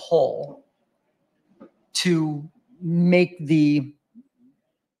can pull to make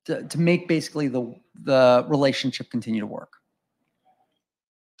basically the relationship continue to work.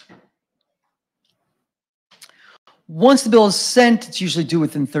 Once the bill is sent, it's usually due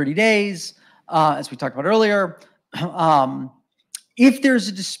within 30 days, as we talked about earlier. If there's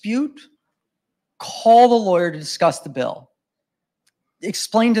a dispute, call the lawyer to discuss the bill.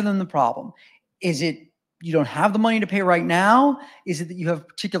 Explain to them the problem. Is it you don't have the money to pay right now? Is it that you have a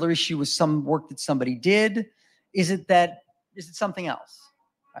particular issue with some work that somebody did? Is it something else,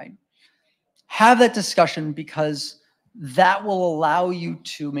 right? Have that discussion, because that will allow you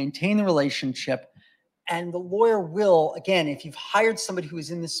to maintain the relationship. And the lawyer will, again, if you've hired somebody who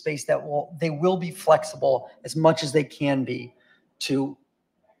is in this space, they will be flexible as much as they can be to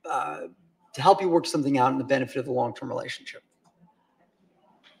help you work something out in the benefit of the long-term relationship.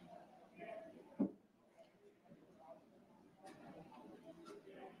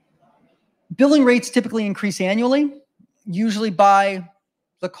 Billing rates typically increase annually, usually by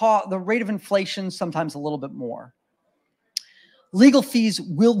the rate of inflation, sometimes a little bit more. Legal fees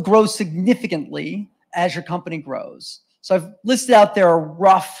will grow significantly as your company grows. So I've listed out there a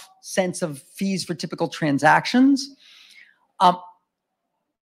rough sense of fees for typical transactions. I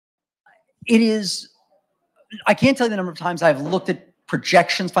can't tell you the number of times I've looked at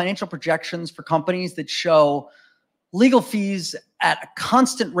projections, financial projections for companies that show legal fees at a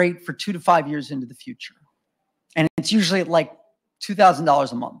constant rate for 2 to 5 years into the future. And it's usually at like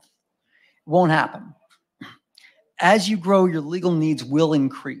 $2,000 a month. It won't happen. As you grow, your legal needs will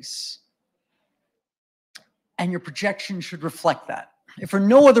increase. And your projection should reflect that. If for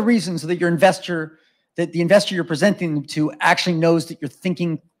no other reason, so that the investor you're presenting them to actually knows that you're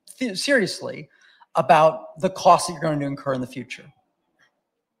thinking seriously about the costs that you're going to incur in the future.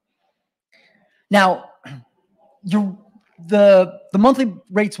 Now, the monthly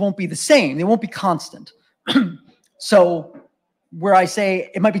rates won't be the same. They won't be constant. So where I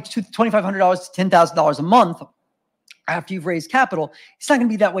say it might be $2,500 to $10,000 a month after you've raised capital, it's not going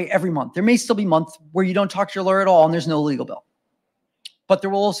to be that way every month. There may still be months where you don't talk to your lawyer at all and there's no legal bill. But there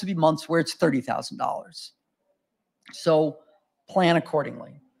will also be months where it's $30,000. So plan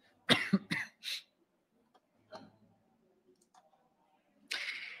accordingly.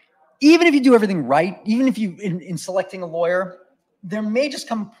 Even if you do everything right, even if you, in selecting a lawyer, there may just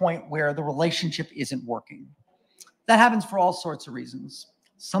come a point where the relationship isn't working. That happens for all sorts of reasons.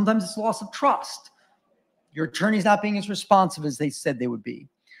 Sometimes it's loss of trust. Your attorney's not being as responsive as they said they would be.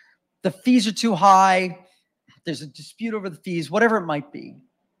 The fees are too high. There's a dispute over the fees, whatever it might be.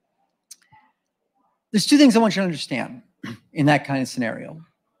 There's 2 things I want you to understand in that kind of scenario.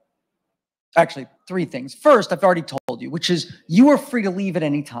 Actually, 3 things. First, I've already told you, which is you are free to leave at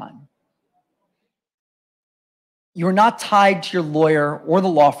any time. You're not tied to your lawyer or the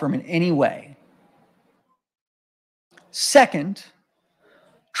law firm in any way. Second,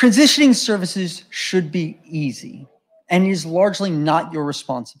 transitioning services should be easy, and it is largely not your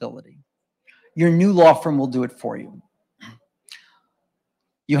responsibility. Your new law firm will do it for you.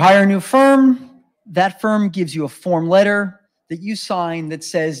 You hire a new firm, that firm gives you a form letter that you sign that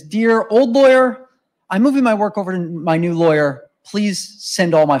says, "Dear old lawyer, I'm moving my work over to my new lawyer. Please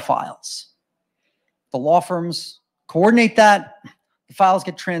send all my files." The law firms coordinate that. The files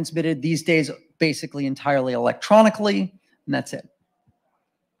get transmitted these days basically entirely electronically, and that's it.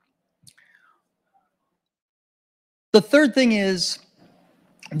 The third thing is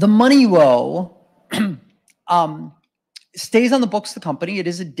the money you owe stays on the books of the company. It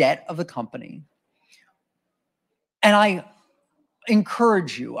is a debt of the company. And I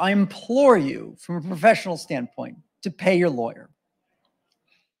encourage you, I implore you from a professional standpoint to pay your lawyer.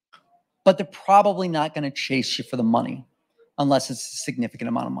 But they're probably not going to chase you for the money unless it's a significant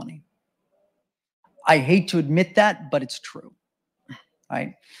amount of money. I hate to admit that, but it's true,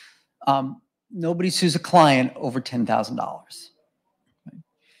 right? Nobody sues a client over $10,000. Right?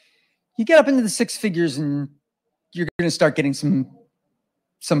 you get up into the six figures and you're going to start getting some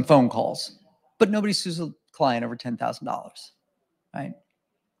phone calls, but nobody sues a client over $10,000, right?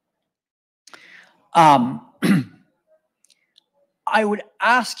 I would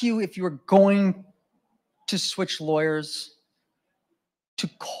ask you, if you were going to switch lawyers, to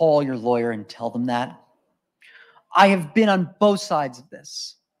call your lawyer and tell them that. I have been on both sides of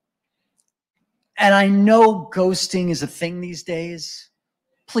this. And I know ghosting is a thing these days.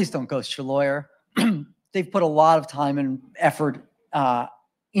 Please don't ghost your lawyer. They've put a lot of time and effort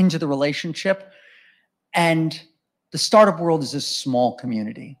into the relationship. And the startup world is a small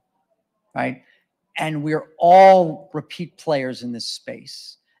community, right? And we're all repeat players in this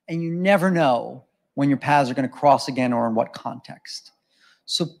space. And you never know when your paths are going to cross again or in what context.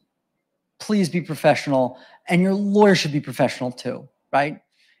 So please be professional, and your lawyer should be professional too, right?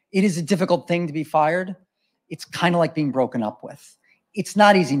 It is a difficult thing to be fired. It's kind of like being broken up with. It's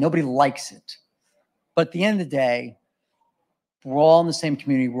not easy. Nobody likes it. But at the end of the day, we're all in the same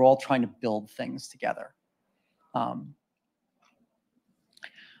community. We're all trying to build things together.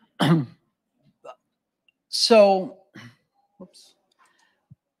 So, whoops.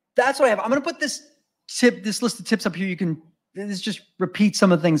 That's what I have. I'm going to put this list of tips up here. This just repeat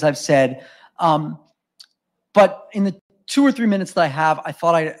some of the things I've said. But in the 2 or 3 minutes that I have, I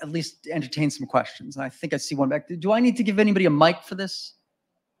thought I'd at least entertain some questions. And I think I see one back. Do I need to give anybody a mic for this?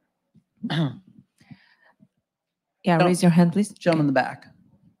 Yeah, raise your hand, please. Gentleman in the back.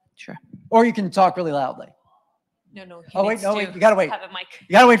 Sure. Or you can talk really loudly. No. Oh, wait, no, wait. You got to wait. Have a mic. You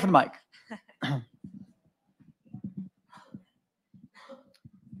got to wait for the mic.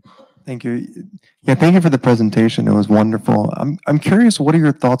 Thank you. Yeah, thank you for the presentation. It was wonderful. I'm curious, what are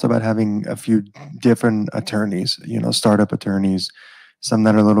your thoughts about having a few different attorneys, startup attorneys, some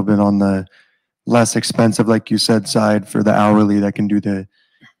that are a little bit on the less expensive, like you said, side for the hourly that can do the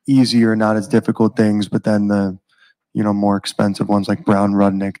easier, not as difficult things, but then the, more expensive ones like Brown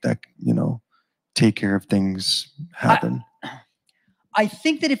Rudnick that, take care of things happen. I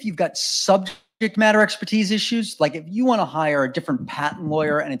think that if you've got subject matter expertise issues, like if you want to hire a different patent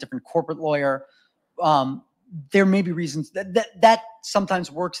lawyer and a different corporate lawyer, there may be reasons that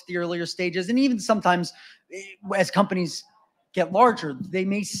sometimes works at the earlier stages. And even sometimes as companies get larger, they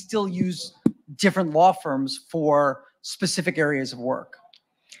may still use different law firms for specific areas of work.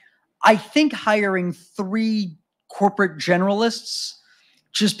 I think hiring 3 corporate generalists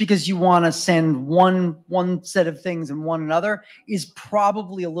just because you want to send one set of things and one another is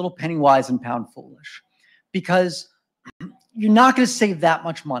probably a little penny wise and pound foolish, because you're not going to save that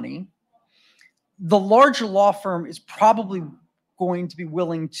much money. The larger law firm is probably going to be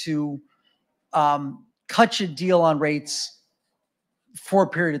willing to cut you a deal on rates for a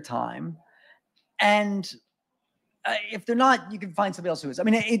period of time. And if they're not, you can find somebody else who is. I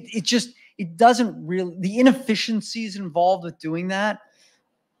mean, it doesn't really, the inefficiencies involved with doing that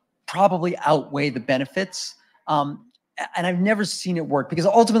probably outweigh the benefits. And I've never seen it work, because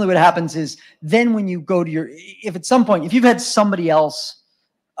ultimately what happens is then when you go to if at some point, if you've had somebody else,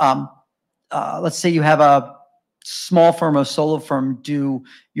 let's say you have a small firm or solo firm do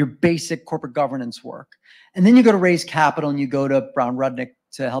your basic corporate governance work, and then you go to raise capital and you go to Brown Rudnick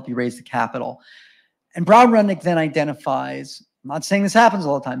to help you raise the capital. And Brown Rudnick then identifies, I'm not saying this happens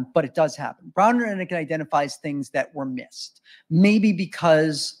all the time, but it does happen. Brown Rudnick identifies things that were missed, maybe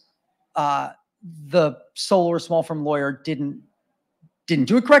because the solo or small firm lawyer didn't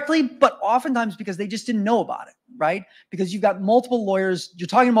do it correctly, but oftentimes because they just didn't know about it, right? Because you've got multiple lawyers, you're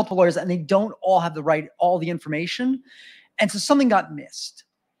talking to multiple lawyers, and they don't all have all the information. And so something got missed.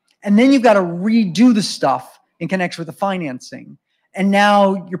 And then you've got to redo the stuff in connection with the financing. And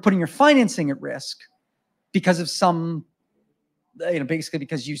now you're putting your financing at risk because of some, basically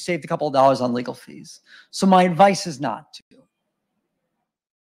because you saved a couple of dollars on legal fees. So my advice is not to.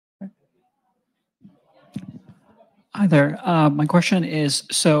 Hi there. My question is,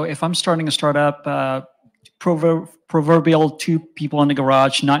 so if I'm starting a startup, proverbial 2 people in the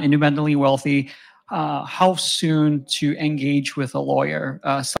garage, not independently wealthy, how soon to engage with a lawyer,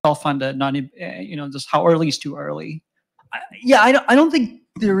 self-funded, not, just how early is too early? Yeah, I don't think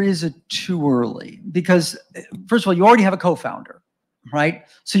there is a too early, because first of all, you already have a co-founder, right?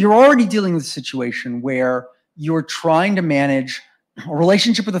 So you're already dealing with a situation where you're trying to manage a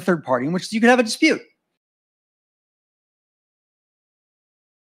relationship with a third party in which you could have a dispute.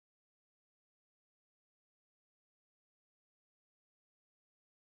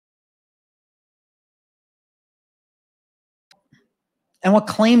 And what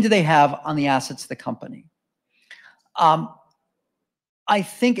claim do they have on the assets of the company? I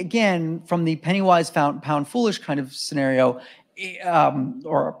think, again, from the penny wise, pound foolish kind of scenario,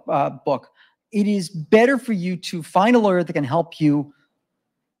 or book, it is better for you to find a lawyer that can help you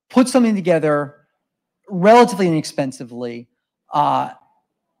put something together relatively inexpensively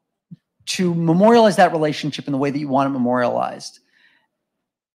to memorialize that relationship in the way that you want it memorialized.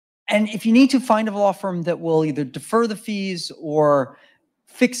 And if you need to, find a law firm that will either defer the fees or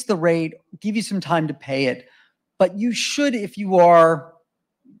fix the rate, give you some time to pay it. But you should, if you are,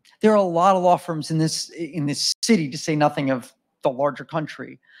 there are a lot of law firms in this city, to say nothing of the larger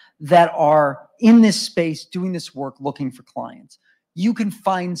country, that are in this space doing this work, looking for clients. You can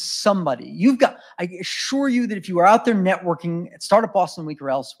find somebody. I assure you that if you are out there networking at Startup Boston Week or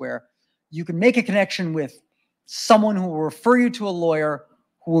elsewhere, you can make a connection with someone who will refer you to a lawyer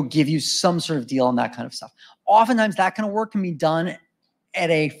who will give you some sort of deal on that kind of stuff. Oftentimes that kind of work can be done at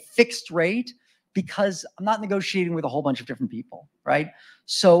a fixed rate because I'm not negotiating with a whole bunch of different people, right?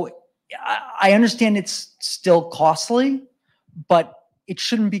 So I understand it's still costly, but it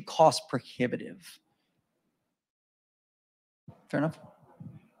shouldn't be cost prohibitive. Fair enough?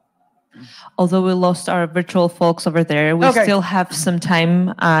 Although we lost our virtual folks over there, we Okay. still have some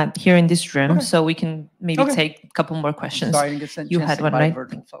time here in this room, Okay. so we can maybe Okay. take a couple more questions. Sorry, I didn't get sent You chance had to one, invite right?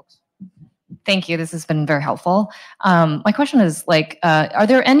 virtual folks. Thank you. This has been very helpful. My question is, are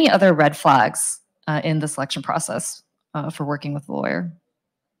there any other red flags in the selection process for working with a lawyer?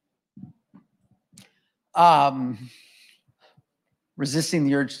 Resisting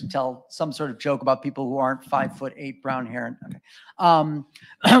the urge to tell some sort of joke about people who aren't 5'8", brown hair.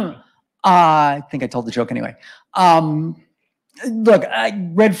 Okay. I think I told the joke anyway. Look,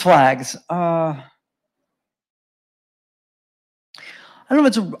 red flags. I don't know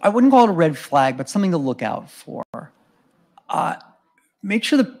if I wouldn't call it a red flag, but something to look out for. Make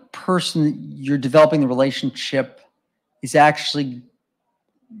sure the person that you're developing the relationship is actually,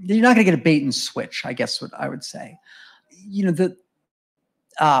 you're not going to get a bait and switch, I guess what I would say. You know,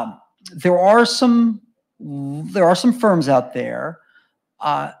 there are some firms out there,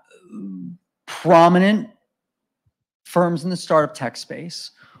 prominent firms in the startup tech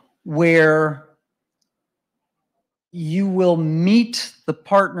space, where you will meet the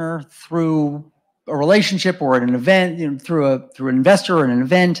partner through a relationship or at an event, you know, through an investor or an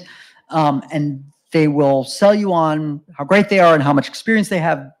event, and they will sell you on how great they are and how much experience they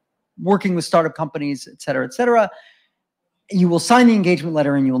have working with startup companies, et cetera, et cetera. You will sign the engagement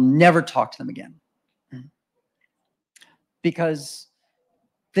letter and you will never talk to them again because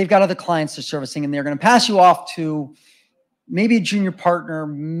they've got other clients they're servicing and they're going to pass you off to maybe a junior partner,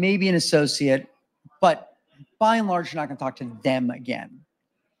 maybe an associate, but by and large, you're not going to talk to them again.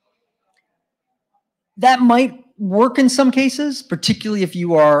 That might work in some cases, particularly if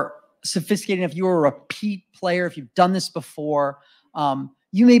you are sophisticated, if you are a repeat player, if you've done this before.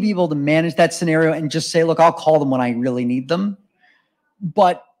 You may be able to manage that scenario and just say, look, I'll call them when I really need them.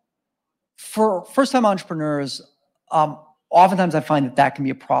 But for first-time entrepreneurs, oftentimes I find that can be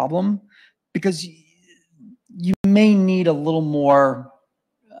a problem because you may need a little more,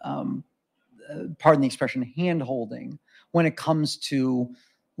 pardon the expression, hand-holding when it comes to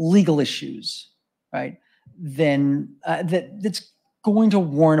legal issues, right? Then that's going to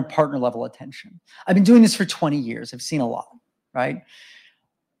warrant a partner-level attention. I've been doing this for 20 years. I've seen a lot, right?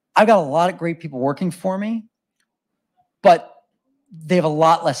 I've got a lot of great people working for me, but they have a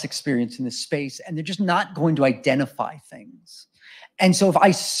lot less experience in this space and they're just not going to identify things. And so if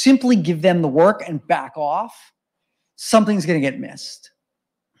I simply give them the work and back off, something's going to get missed,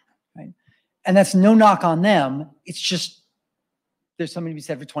 right? And that's no knock on them. It's just there's something to be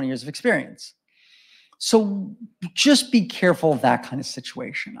said for 20 years of experience. So just be careful of that kind of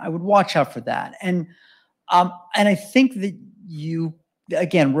situation. I would watch out for that. And I think that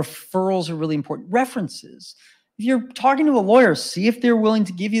again, referrals are really important. References. If you're talking to a lawyer, see if they're willing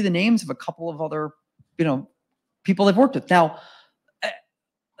to give you the names of a couple of other, people they've worked with. Now,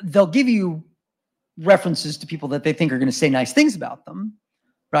 they'll give you references to people that they think are going to say nice things about them,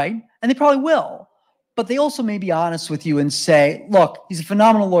 right? And they probably will. But they also may be honest with you and say, look, he's a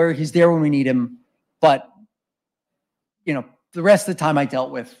phenomenal lawyer. He's there when we need him. But, the rest of the time I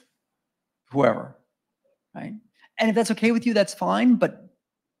dealt with whoever, right? And if that's okay with you, that's fine. But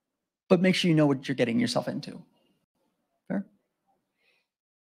make sure you know what you're getting yourself into. Fair?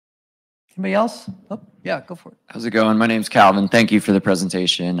 Anybody else? Oh, yeah, go for it. How's it going? My name's Calvin. Thank you for the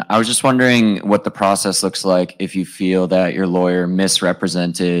presentation. I was just wondering what the process looks like if you feel that your lawyer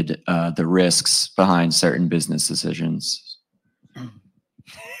misrepresented the risks behind certain business decisions.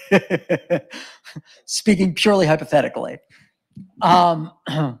 Speaking purely hypothetically,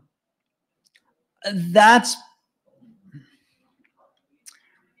 that's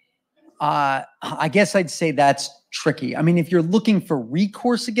I guess I'd say that's tricky. I mean, if you're looking for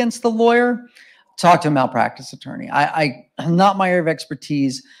recourse against the lawyer, talk to a malpractice attorney. I'm not my area of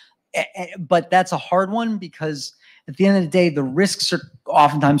expertise, but that's a hard one because at the end of the day, the risks are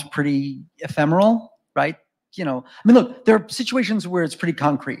oftentimes pretty ephemeral, right? You know, I mean, look, there are situations where it's pretty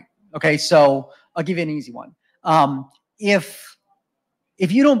concrete. Okay, so I'll give you an easy one. If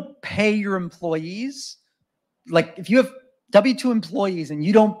you don't pay your employees, like if you have W-2 employees and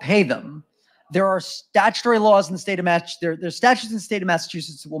you don't pay them, there are statutory laws in the state of Massachusetts. There's statutes in the state of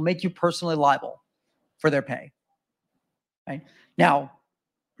Massachusetts that will make you personally liable for their pay. Right? Now,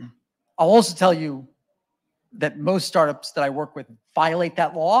 I'll also tell you that most startups that I work with violate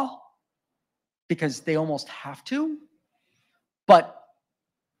that law because they almost have to, but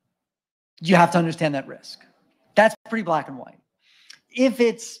you have to understand that risk. That's pretty black and white. If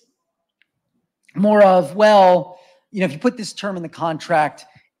it's more of, well, you know, if you put this term in the contract,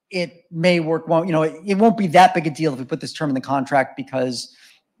 it may work. Well, you know, it won't be that big a deal if we put this term in the contract because,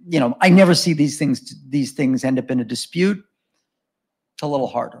 you know, I never see these things end up in a dispute. It's a little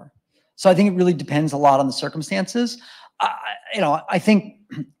harder. So I think it really depends a lot on the circumstances. You know, I think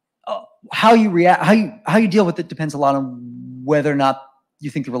how you react, how you deal with it depends a lot on whether or not you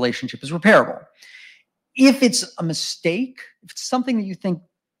think the relationship is repairable. If it's a mistake, if it's something that you think,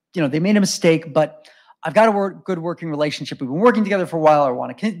 you know, they made a mistake, but I've got a good working relationship. We've been working together for a while. I want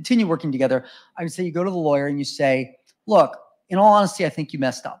to continue working together. I would say you go to the lawyer and you say, look, in all honesty, I think you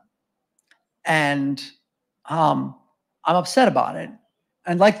messed up. And I'm upset about it.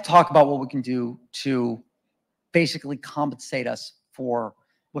 I'd like to talk about what we can do to basically compensate us for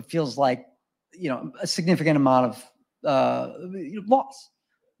what feels like, you know, a significant amount of loss,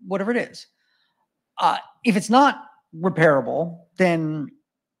 whatever it is. If it's not repairable, then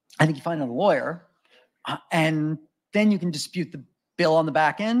I think you find another lawyer. And then you can dispute the bill on the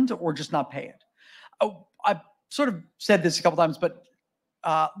back end or just not pay it. Oh, I've sort of said this a couple times, but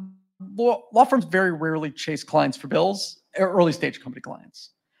law firms very rarely chase clients for bills, early stage company clients.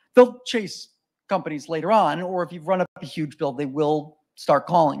 They'll chase companies later on, or if you've run up a huge bill, they will start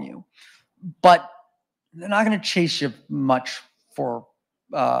calling you. But they're not going to chase you much for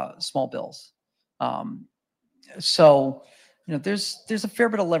small bills. So, you know, there's a fair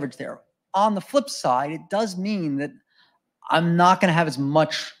bit of leverage there. On the flip side, it does mean that I'm not going to have as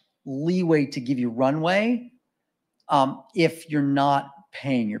much leeway to give you runway if you're not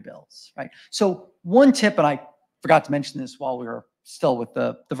paying your bills, right? So one tip, and I forgot to mention this while we were still with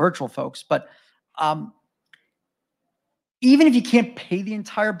the virtual folks, but even if you can't pay the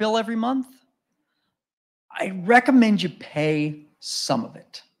entire bill every month, I recommend you pay some of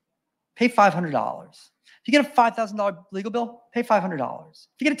it. Pay $500. If you get a $5,000 legal bill, pay $500. If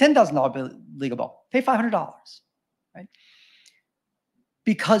you get a $10,000 legal bill, pay $500, right?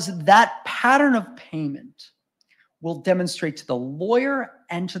 Because that pattern of payment will demonstrate to the lawyer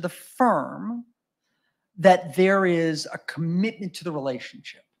and to the firm that there is a commitment to the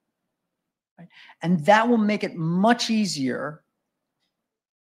relationship, right? And that will make it much easier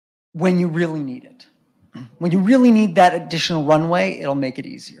when you really need it. When you really need that additional runway, it'll make it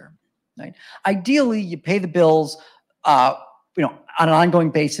easier. Right? Ideally, you pay the bills, you know, on an ongoing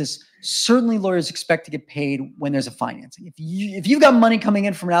basis. Certainly, lawyers expect to get paid when there's a financing. If you've got money coming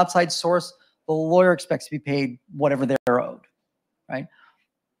in from an outside source, the lawyer expects to be paid whatever they're owed, right?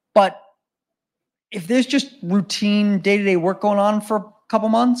 But if there's just routine day-to-day work going on for a couple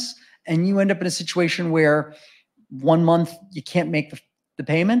months, and you end up in a situation where 1 month you can't make the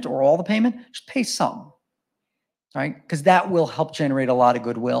payment or all the payment, just pay some, right? Because that will help generate a lot of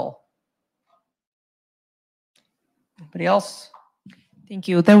goodwill. Anybody else? Thank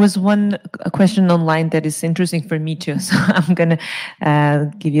you. There was a question online that is interesting for me too. So I'm going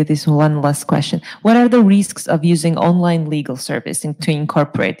to give you this one last question. What are the risks of using online legal service to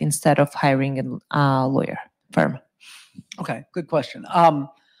incorporate instead of hiring a lawyer firm? Okay, good question.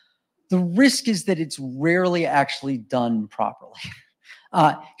 The risk is that it's rarely actually done properly.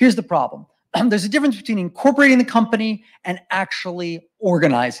 Here's the problem. There's a difference between incorporating the company and actually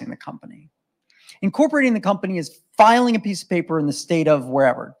organizing the company. Incorporating the company is filing a piece of paper in the state of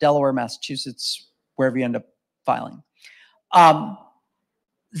wherever, Delaware, Massachusetts, wherever you end up filing.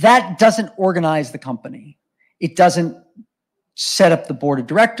 That doesn't organize the company. It doesn't set up the board of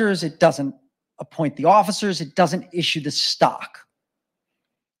directors. It doesn't appoint the officers. It doesn't issue the stock.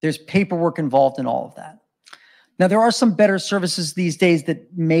 There's paperwork involved in all of that. Now, there are some better services these days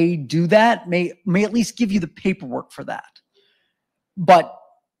that may do that, may at least give you the paperwork for that. But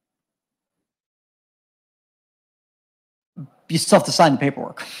you still have to sign the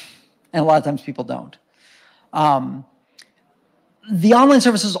paperwork. And a lot of times people don't. The online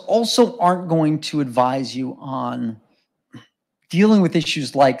services also aren't going to advise you on dealing with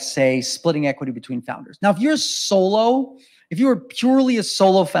issues like, say, splitting equity between founders. Now, if you are purely a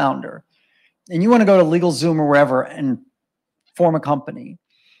solo founder and you want to go to LegalZoom or wherever and form a company,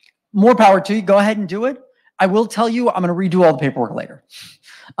 more power to you. Go ahead and do it. I will tell you, I'm going to redo all the paperwork later.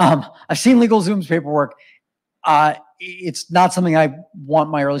 I've seen LegalZoom's paperwork. It's not something I want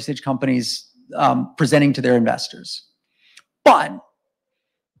my early stage companies presenting to their investors. But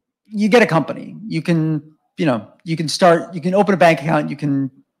you get a company. You can open a bank account. You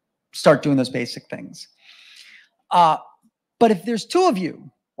can start doing those basic things. But if there's 2 of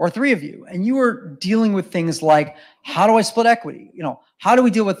you or 3 of you, and you are dealing with things like, how do I split equity? How do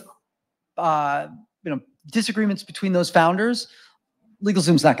we deal with disagreements between those founders?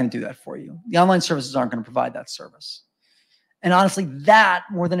 LegalZoom's not going to do that for you. The online services aren't going to provide that service. And honestly, that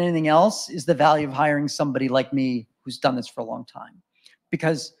more than anything else is the value of hiring somebody like me who's done this for a long time.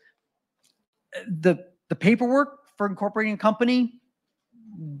 Because the paperwork for incorporating a company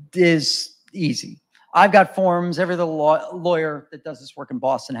is easy. I've got forms. Every other lawyer that does this work in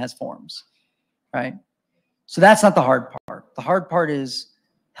Boston has forms, right? So that's not the hard part. The hard part is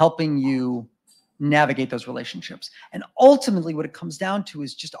helping you navigate those relationships. And ultimately what it comes down to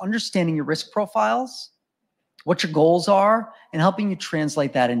is just understanding your risk profiles, what your goals are, and helping you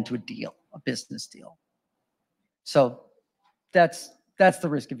translate that into a deal, a business deal. So that's the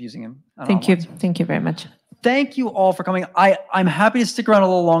risk of using him. Thank you. Thank you very much. Thank you all for coming. I'm happy to stick around a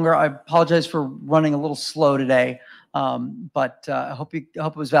little longer. I apologize for running a little slow today, but I hope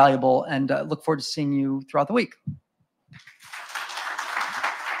it was valuable, and look forward to seeing you throughout the week.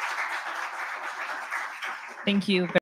 Thank you.